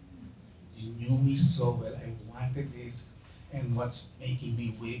personal. You knew me so well. I wanted this, and what's making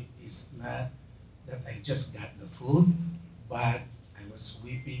me weep is not that I just got the food, but I was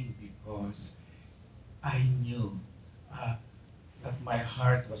weeping because I knew uh, that my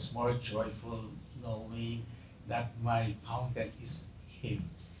heart was more joyful knowing that my fountain is Him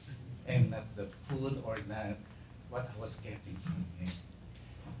and not the food or not what I was getting from Him.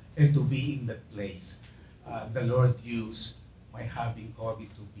 And to be in that place, the Lord used my having COVID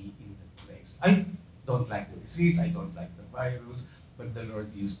to be in that place. I don't like the disease, I don't like the virus, but the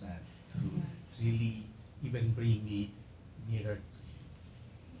Lord used that to really even bring me nearer to Him.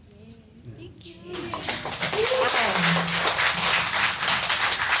 Thank you.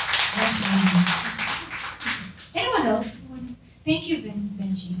 Anyone else? Thank you,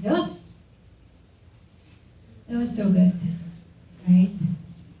 Benji. That was so good, right?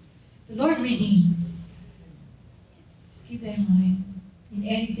 The Lord redeems. Just keep that in mind. In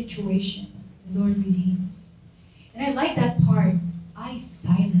any situation, the Lord redeems. And I like that part. I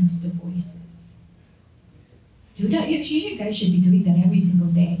silence the voices. Do that. You guys should be doing that every single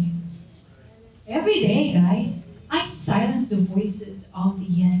day. Every day, guys. I silence the voices of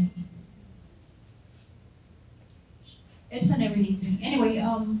the enemy. It's an everyday thing. Anyway,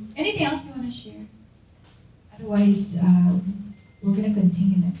 anything else you want to share? Otherwise, we're going to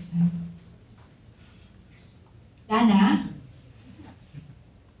continue next time. Dana?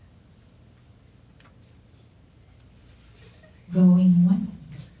 Going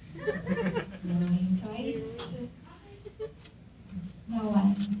once. Going twice. No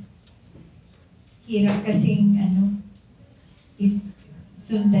one. Hirap kasing, if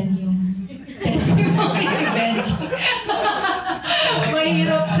sundan yung testimony ni Benji.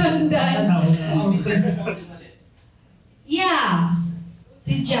 Mahirap sundan. Yeah.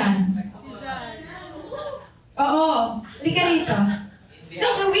 Si Jan. Oo. Lika rito. No,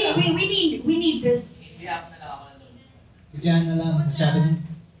 we need this. Si Jan na lang.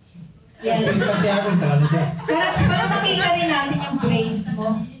 Yes. Kasi ako talaga dyan. Para makita rin natin yung brains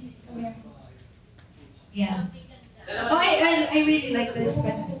mo. Yeah. Oh, I really like this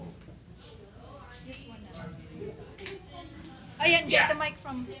one. This one na. Ayan, get the mic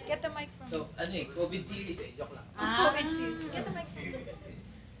from. So, COVID series joke lang. COVID series. Get the mic from.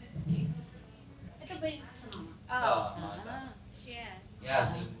 Ito ba yung kasama? Yeah. Yeah,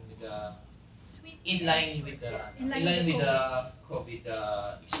 same with the Sweet. in line with the COVID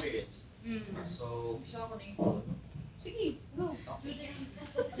experience. Mm. So, bisa ako na yung Sige, go. Okay.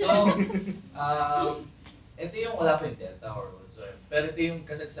 So, ito yung wala pa yung Delta or whatsoever. Pero ito yung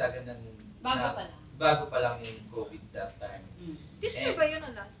kasagsagan ng bago pa lang yung COVID that time. This year ba yun o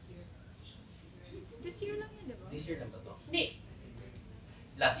last year? This year lang yun, di ba? This year lang ba to? Hindi.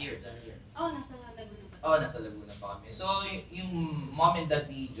 Last year. Oh, nasa Laguna pa. Oh, nasa Laguna pa kami. So, yung mom and dad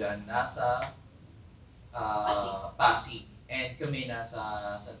ni Jan nasa Pasig. And kami nasa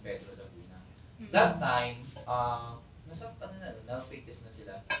San Pedro, Laguna. That time, nasa na-fake-test na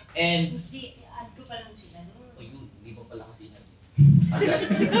sila. And, Hindi, add ko pa lang sila. oh yun, hindi mo pala kasi na. Agad.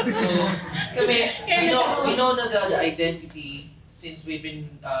 So, kami, we know the identity since we've been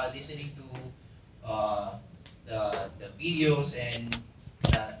listening to the videos and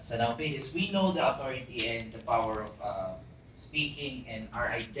sa now pages, we know the authority and the power of speaking and our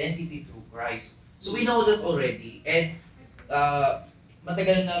identity through Christ. So we know that already. And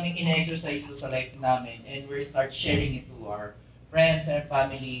matagal namin ina-exercise to sa life namin and we start sharing it to our friends and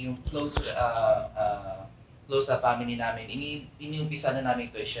family, yung close na family namin. Iniumpisa na namin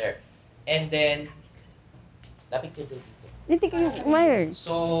to i-share. And then, Lapit ka dito. Hindi kayo, Myers.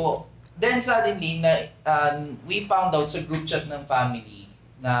 So, then suddenly, we found out sa group chat ng family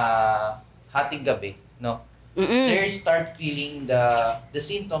na hating gabi, no? They start feeling the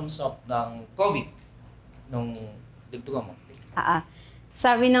symptoms of ng COVID nung dugtungan mo.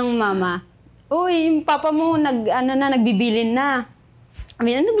 Sabi ng mama, uy, yung papa mo nagbibilin na.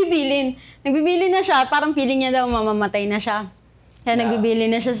 Sabi na, nagbibilin na siya, parang feeling niya daw mamamatay na siya. Kaya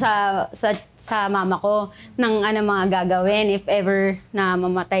nagbibilin na siya sa mama ko ng mga gagawin if ever na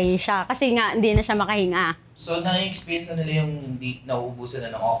mamatay siya. Kasi nga, hindi na siya makahinga. So, na-experience na nila yung nauubusan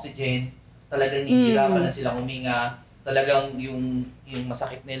na ng oxygen, talagang nihirapan na silang huminga, talagang yung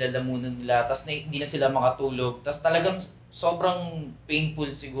masakit nila, lamunan nila, tapos hindi na sila makatulog, tapos talagang sobrang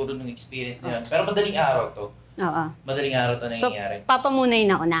painful siguro nung experience nila. Pero madaling araw to. Oo. Madaling araw to nangyayari. So, papa muna yung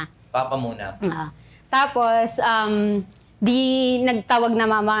nauna. Papa muna. Tapos, di nagtawag na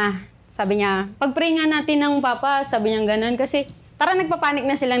mama. Sabi niya, pag-pray nga natin ng papa, sabi niya gano'n. Kasi parang nagpapanik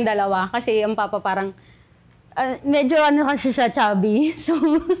na silang dalawa. Kasi ang papa parang, medyo kasi siya chubby. So,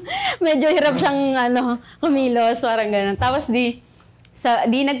 medyo hirap siyang kumilos, parang gano'n. Tapos di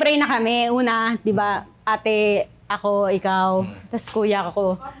nag-pray na kami. Una, di ba, ate, ako, ikaw, tapos kuya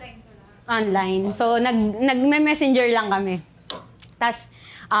ako. Online. So, nag-messenger lang kami. Tapos,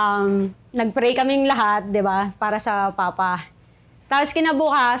 nag-pray kaming lahat, di ba, para sa papa. Tapos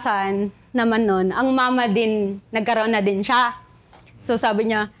kinabukasan naman nun, ang mama din, nagkaroon na din siya. So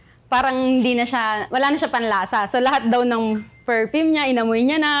sabi niya, parang wala na siya panlasa. So lahat daw ng perfume niya, inamoy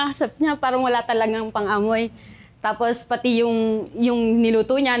niya na. Sabi niya, parang wala talagang pang-amoy. Tapos pati yung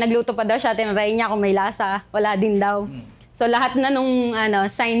niluto niya, nagluto pa daw siya, tinry niya kung may lasa. Wala din daw. So lahat na nung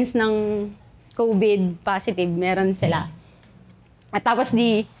signs ng COVID positive, meron sila. At tapos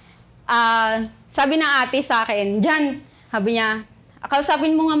sabi ng ate sa akin, Jan, sabi niya,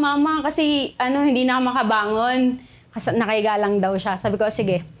 kausapin mo nga mama kasi hindi na makabangon. Kasi nakahiga lang daw siya. Sabi ko,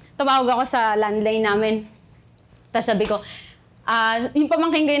 sige. Tumawag ako sa landline namin. Tapos sabi ko, yung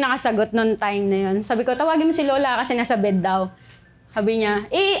pamangkin ko yung nakasagot noong time na yun. Sabi ko, tawagin mo si Lola kasi nasa bed daw. Sabi niya,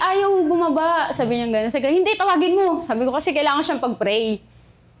 ayaw bumaba. Sabi niya gano'n. Sabi ko, hindi, tawagin mo. Sabi ko, kasi kailangan siyang pag-pray.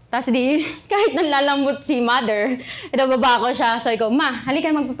 Tapos kahit nanlalambot si mother, inababa ko siya. Sabi ko, ma,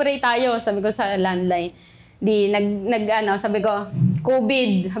 halika magpa-pray tayo. Sabi ko sa landline. Sabi ko,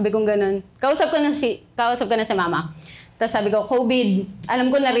 COVID. Sabi ko gano'n. Kausap ko na si mama. Tapos sabi ko, COVID.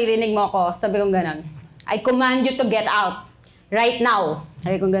 Alam ko naririnig mo ako. Sabi ko gano'n. I command you to get out. Right now.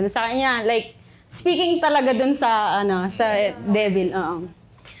 Sabi ko gano'n sa kanya. Like, speaking talaga dun sa devil.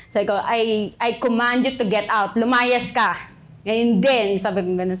 Sabi ko, I command you to get out. Lumayas ka. Ngayon din. Sabi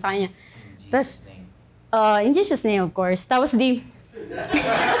ko gano'n sa kanya. Tapos, in Jesus' name, of course. Tapos di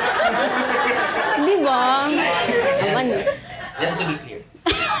ba? Just to be clear.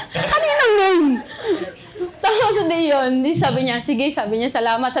 Kaninang name? Tapos sabi niya, sige, sabi niya,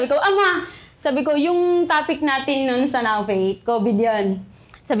 salamat. Sabi ko, ama, sabi ko, yung topic natin nun sa Now Faith, COVID yan.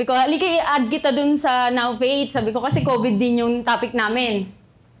 Sabi ko, halika i-add kita dun sa Now Faith. Sabi ko, kasi COVID din yung topic namin.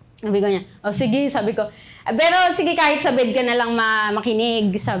 Sabi ko niya, sige, sabi ko. Pero sige, kahit sa bed ka na lang makinig,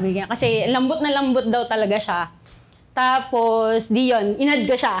 sabi niya. Kasi lambot na lambot daw talaga siya. Tapos, in-add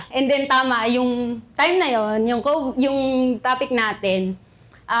ko siya. And then, tama, yung time na yon, yung topic natin,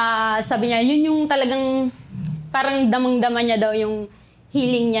 sabi niya, yun yung talagang, parang damang-dama niya daw yung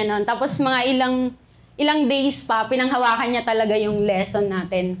healing niya nun. Tapos, mga ilang days pa, pinanghawakan niya talaga yung lesson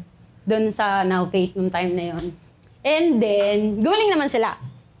natin doon sa Now Faith nung time na yon. And then, gumaling naman sila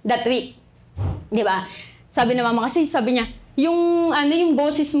that week. Di ba? Sabi na mama, kasi sabi niya, yung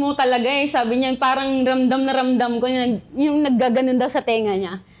boses mo talaga sabi niya, parang ramdam na ramdam ko, yung naggaganon daw sa tenga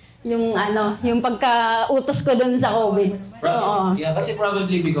niya. Yung pagka-utos ko dun sa COVID. Yeah, kasi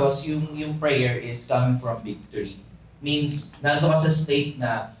probably because yung prayer is coming from victory. Means, nando ka sa state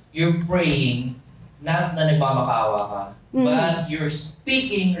na you're praying, not na nagmamakawa ka, but you're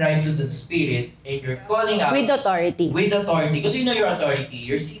speaking right to the Spirit and you're calling out with authority. With authority. Kasi you know your authority.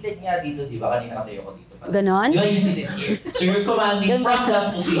 You're seated nga dito, di ba? Kanina katayo ko dito. Ganon? Di ba you're seated here? So you're commanding from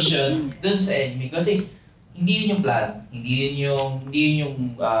that position dun sa enemy. Kasi hindi yun yung plan. Hindi yun yung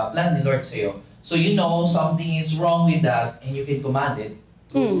plan ni Lord sa'yo. So you know something is wrong with that and you can command it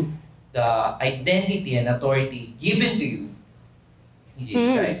to the identity and authority given to you ni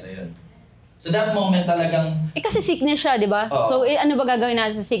Jesus Christ. Ayun. So that moment talagang... kasi sickness siya, di ba? So ano ba gagawin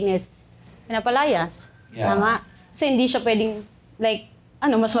natin sa sickness? Pinapalayas. Yeah. Tama? Kasi hindi siya pwedeng, like,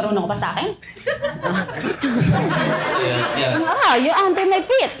 Ano, mas marunong ka pa sa akin? So, yeah. You under my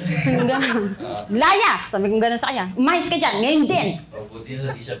feet. Ganun. Layas! Sabi ko gano'n sa kanya. Umayos ka dyan, ngayon din. Buti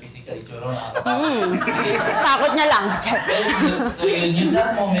na, di siya physical itsura, Takot niya lang. So yun,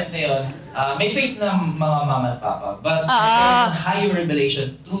 that moment na yun, may faith na mga mama at papa, but there's a higher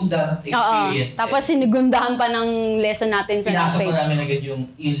revelation through that experience. Tapos sinigundahan pa ng lesson natin sa pinasok faith. na namin agad yung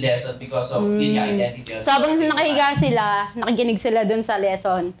lesson because of yun yung identity. So habang nakahiga sila, nakikinig sila dun sa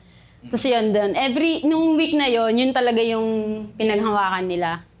lesson. Tapos yun dun. Nung week na yun talaga yung pinaghawakan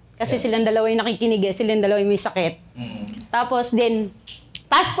nila. Kasi silang dalawa yung nakikinig silang dalawa yung may sakit. Tapos din,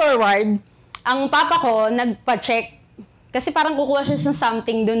 fast forward, ang papa ko nagpa-check. Kasi parang kukuha siya ng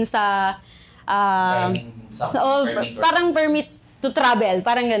something dun sa... parang permit to travel,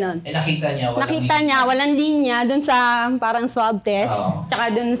 parang ganun. Nakita niya, walang linya dun sa parang swab test,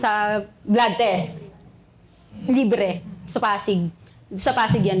 tsaka dun sa blood test. Libre, sa Pasig. Sa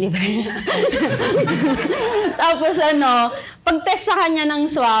Pasig yan, libre. Tapos pag-test sa kanya ng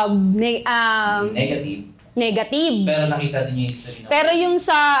swab, negative. Pero nakita din yung history. Pero yung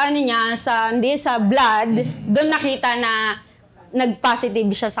sa sa blood, doon nakita na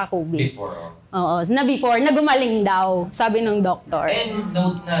nag-positive siya sa COVID. Before. Oo, before, na gumaling daw, sabi ng doktor. And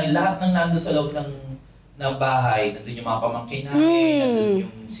note na lahat ng nando sa loob ng bahay, nandun yung mga pamangkin namin, nandun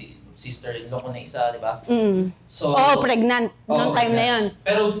yung sister-in-law ko na isa, di ba? So, pregnant nung time na yun.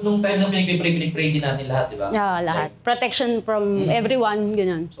 Pero nung time na pinag-pray din natin lahat, di ba? Yeah, lahat. Like, protection from everyone,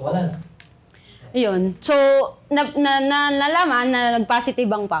 gano'n. So, wala na. Yun. So, nalaman na nag-positive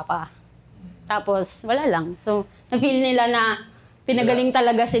ang papa. Tapos, wala lang. So, na-feel nila na pinagaling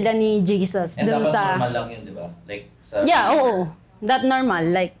talaga sila ni Jesus. And dapat normal lang yun, di ba? Like, oo. That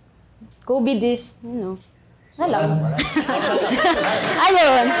normal. Like, COVID is, wala.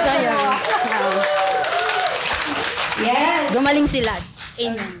 Ayun. So, yun. Yes. Gumaling sila.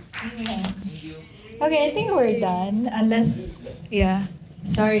 Amen. Okay, I think we're done. Unless,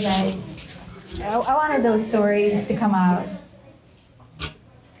 sorry guys. I wanted those stories to come out.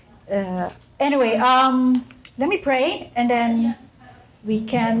 Anyway, let me pray, and then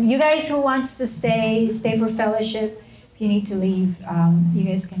you guys who wants to stay for fellowship. If you need to leave, you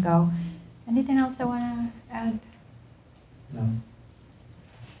guys can go. Anything else I want to add? No.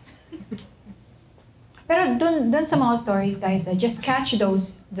 Pero dun sa mga stories, guys, just catch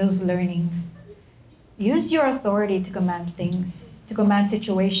those learnings. Use your authority to command things, to command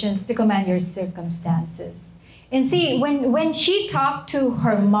situations, to command your circumstances. And see, when she talked to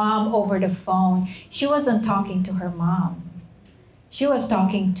her mom over the phone, she wasn't talking to her mom. She was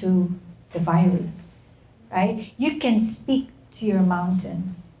talking to the virus, right? You can speak to your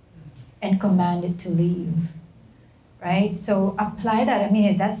mountains and command it to leave, right? So apply that. I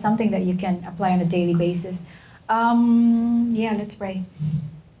mean, that's something that you can apply on a daily basis. Let's pray.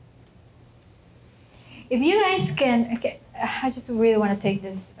 If you guys can, I just really want to take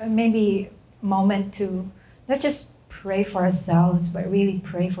this maybe moment to not just pray for ourselves, but really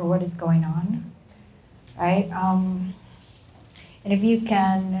pray for what is going on, right? And if you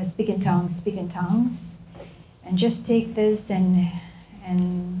can speak in tongues, and just take this and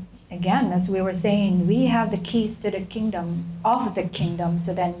again, as we were saying, we have the keys to the kingdom,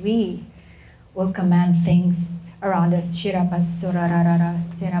 so then we will command things around us. Lord,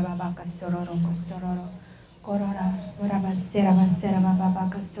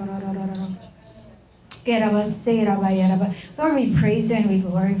 we praise you and we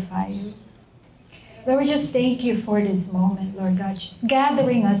glorify you. Lord, we just thank you for this moment, Lord God, just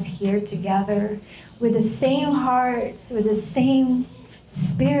gathering us here together with the same hearts, with the same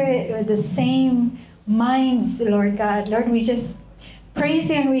spirit, with the same minds, Lord God. Lord, we just praise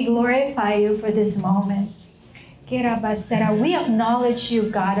you and we glorify you for this moment. We acknowledge you,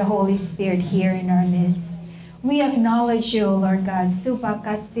 God, the Holy Spirit, here in our midst. We acknowledge you, Lord God.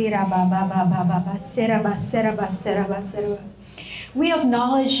 We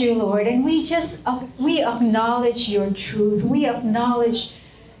acknowledge you, Lord, and we acknowledge your truth. We acknowledge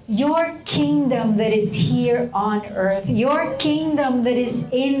your kingdom that is here on earth, your kingdom that is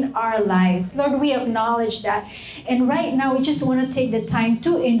in our lives. Lord, we acknowledge that. And right now, we just want to take the time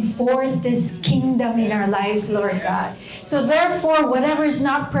to enforce this kingdom in our lives, Lord God. So therefore, whatever is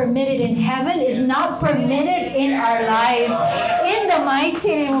not permitted in heaven is not permitted in our lives. In the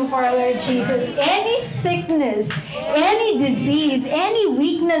mighty name of our Lord Jesus, any sickness, any disease, any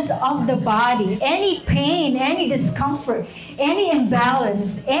weakness of the body, any pain, any discomfort, any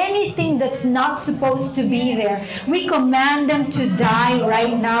imbalance, anything that's not supposed to be there, we command them to die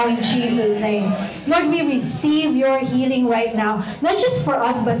right now in Jesus' name. Lord, we receive your healing right now, not just for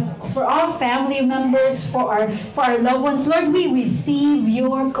us, but for our family members, for our loved ones. Lord, we receive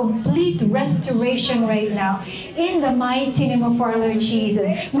your complete restoration right now in the mighty name of our Lord Jesus.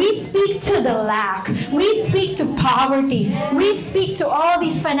 We speak to the lack. We speak to poverty. We speak to all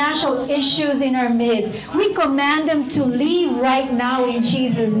these financial issues in our midst. We command them to leave right now in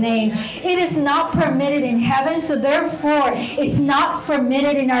Jesus' name. It is not permitted in heaven, so therefore it's not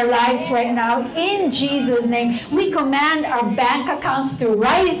permitted in our lives right now. In Jesus' name, we command our bank accounts to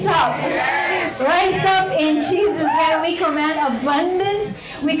rise up. Rise up in Jesus' name. We command abundance.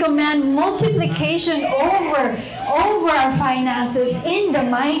 We command multiplication over our finances in the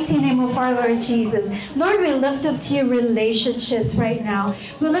mighty name of our Lord Jesus. Lord, we lift up to you relationships right now.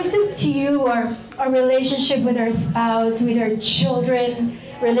 We lift up to you our relationship with our spouse, with our children,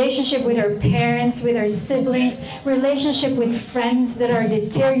 relationship with our parents, with our siblings, relationship with friends that are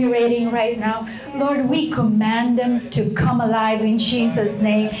deteriorating right now. Lord, we command them to come alive in Jesus'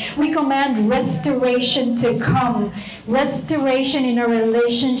 name. We command restoration to come. Restoration in our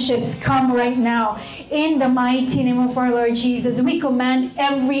relationships come right now. In the mighty name of our Lord Jesus, we command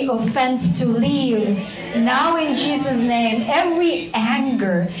every offense to leave. Now in Jesus' name, every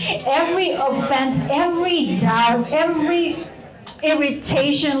anger, every offense, every doubt, every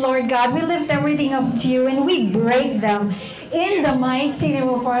irritation, Lord God, we lift everything up to you and we break them in the mighty name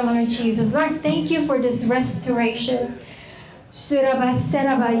of our Lord Jesus. Lord, thank you for this restoration. Lord,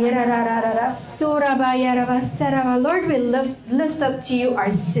 we lift up to you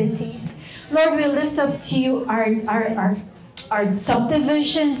our cities. Lord, we lift up to you our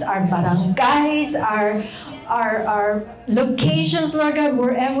subdivisions, our barangays, our locations, Lord God,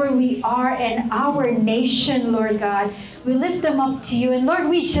 wherever we are, and our nation, Lord God. We lift them up to you. And Lord,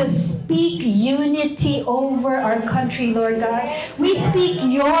 we just speak unity over our country, Lord God. We speak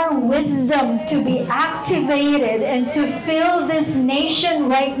your wisdom to be activated and to fill this nation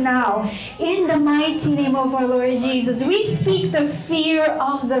right now. In the mighty name of our Lord Jesus, we speak the fear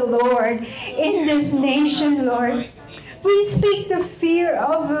of the Lord in this nation, Lord. We speak the fear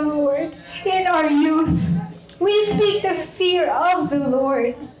of the Lord in our youth. We speak the fear of the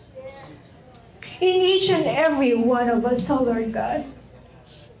Lord in each and every one of us, oh Lord God.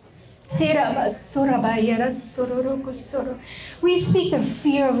 We speak the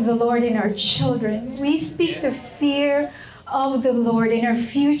fear of the Lord in our children. We speak the fear of the Lord in our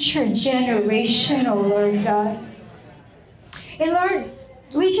future generation, oh Lord God. And Lord,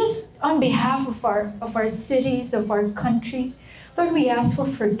 we just, on behalf of our cities, of our country, Lord, we ask for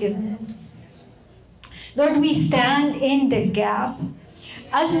forgiveness. Lord, we stand in the gap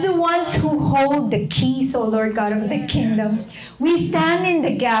as the ones who hold the keys, O Lord God of the kingdom. We stand in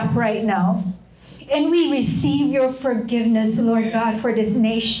the gap right now, and we receive your forgiveness, Lord God, for this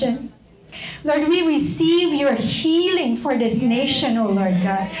nation. Lord, we receive your healing for this nation, O Lord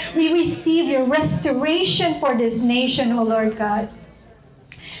God. We receive your restoration for this nation, O Lord God.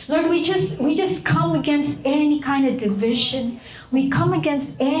 Lord, we just come against any kind of division. We come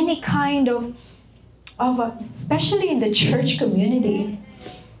against any kind of especially in the church community.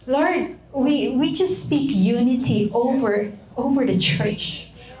 Lord, we just speak unity over the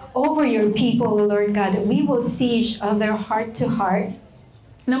church, over your people, Lord God, that we will see each other heart to heart.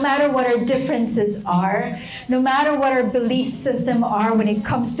 No matter what our differences are, no matter what our belief system are when it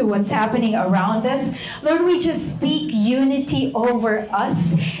comes to what's happening around us, Lord, we just speak unity over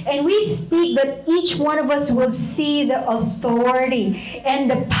us. And we speak that each one of us will see the authority and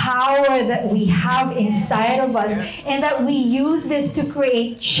the power that we have inside of us, and that we use this to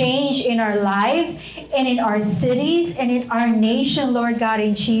create change in our lives and in our cities and in our nation, Lord God,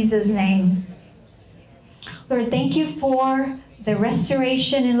 in Jesus' name. Lord, thank you for the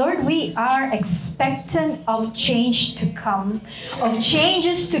restoration. And Lord, we are expectant of change to come, of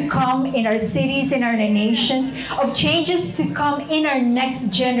changes to come in our cities, in our nations, of changes to come in our next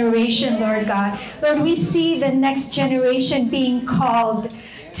generation, Lord God. Lord, we see the next generation being called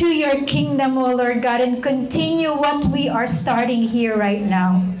to your kingdom, oh Lord God, and continue what we are starting here right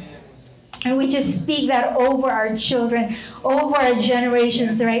now. And we just speak that over our children, over our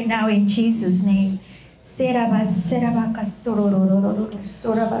generations right now in Jesus' name.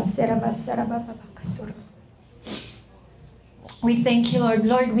 We thank you, Lord.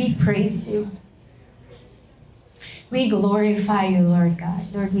 Lord, we praise you. We glorify you, Lord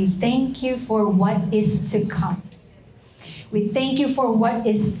God. Lord, we thank you for what is to come. We thank you for what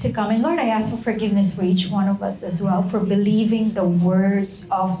is to come. And Lord, I ask for forgiveness for each one of us as well for believing the words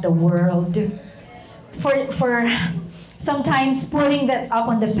of the world. For sometimes putting that up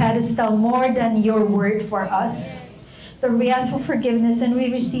on the pedestal more than your word for us. Lord, we ask for forgiveness and we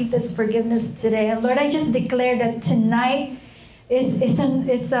receive this forgiveness today. And Lord, I just declare that tonight is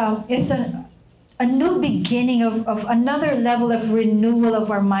a new beginning of another level of renewal of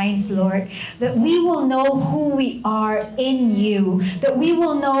our minds, Lord. That we will know who we are in you. That we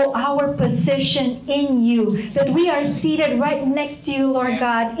will know our position in you. That we are seated right next to you, Lord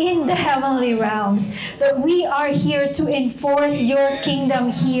God, in the heavenly realms. That we are here to enforce your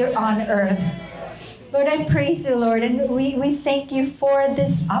kingdom here on earth. Lord, I praise you, Lord, and we thank you for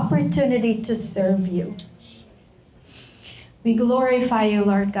this opportunity to serve you. We glorify you,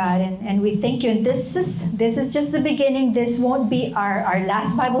 Lord God, and we thank you. And this is just the beginning. This won't be our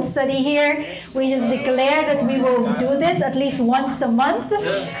last Bible study here. We just declare that we will do this at least once a month.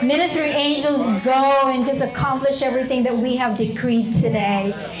 Ministering angels go and just accomplish everything that we have decreed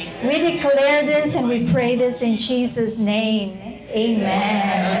today. We declare this and we pray this in Jesus' name.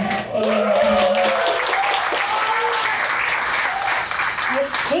 Amen. Amen.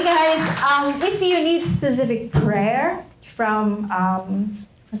 Hey guys, if you need specific prayer from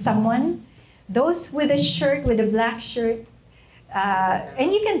someone, those with a shirt, with a black shirt,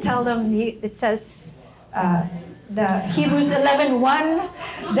 and you can tell them it says the Hebrews 11:1.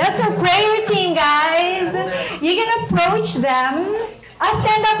 That's our prayer team, guys. You can approach them.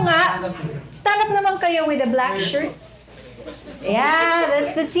 Stand up nga. Stand up naman kayo with the black shirts. Yeah,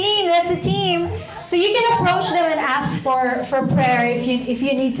 that's the team. That's the team. So you can approach them and ask for prayer if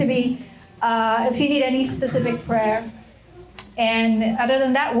you need to be if you need any specific prayer. And other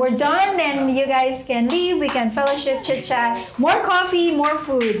than that, we're done, and you guys can leave. We can fellowship, chit chat, more coffee, more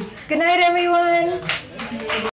food. Good night, everyone.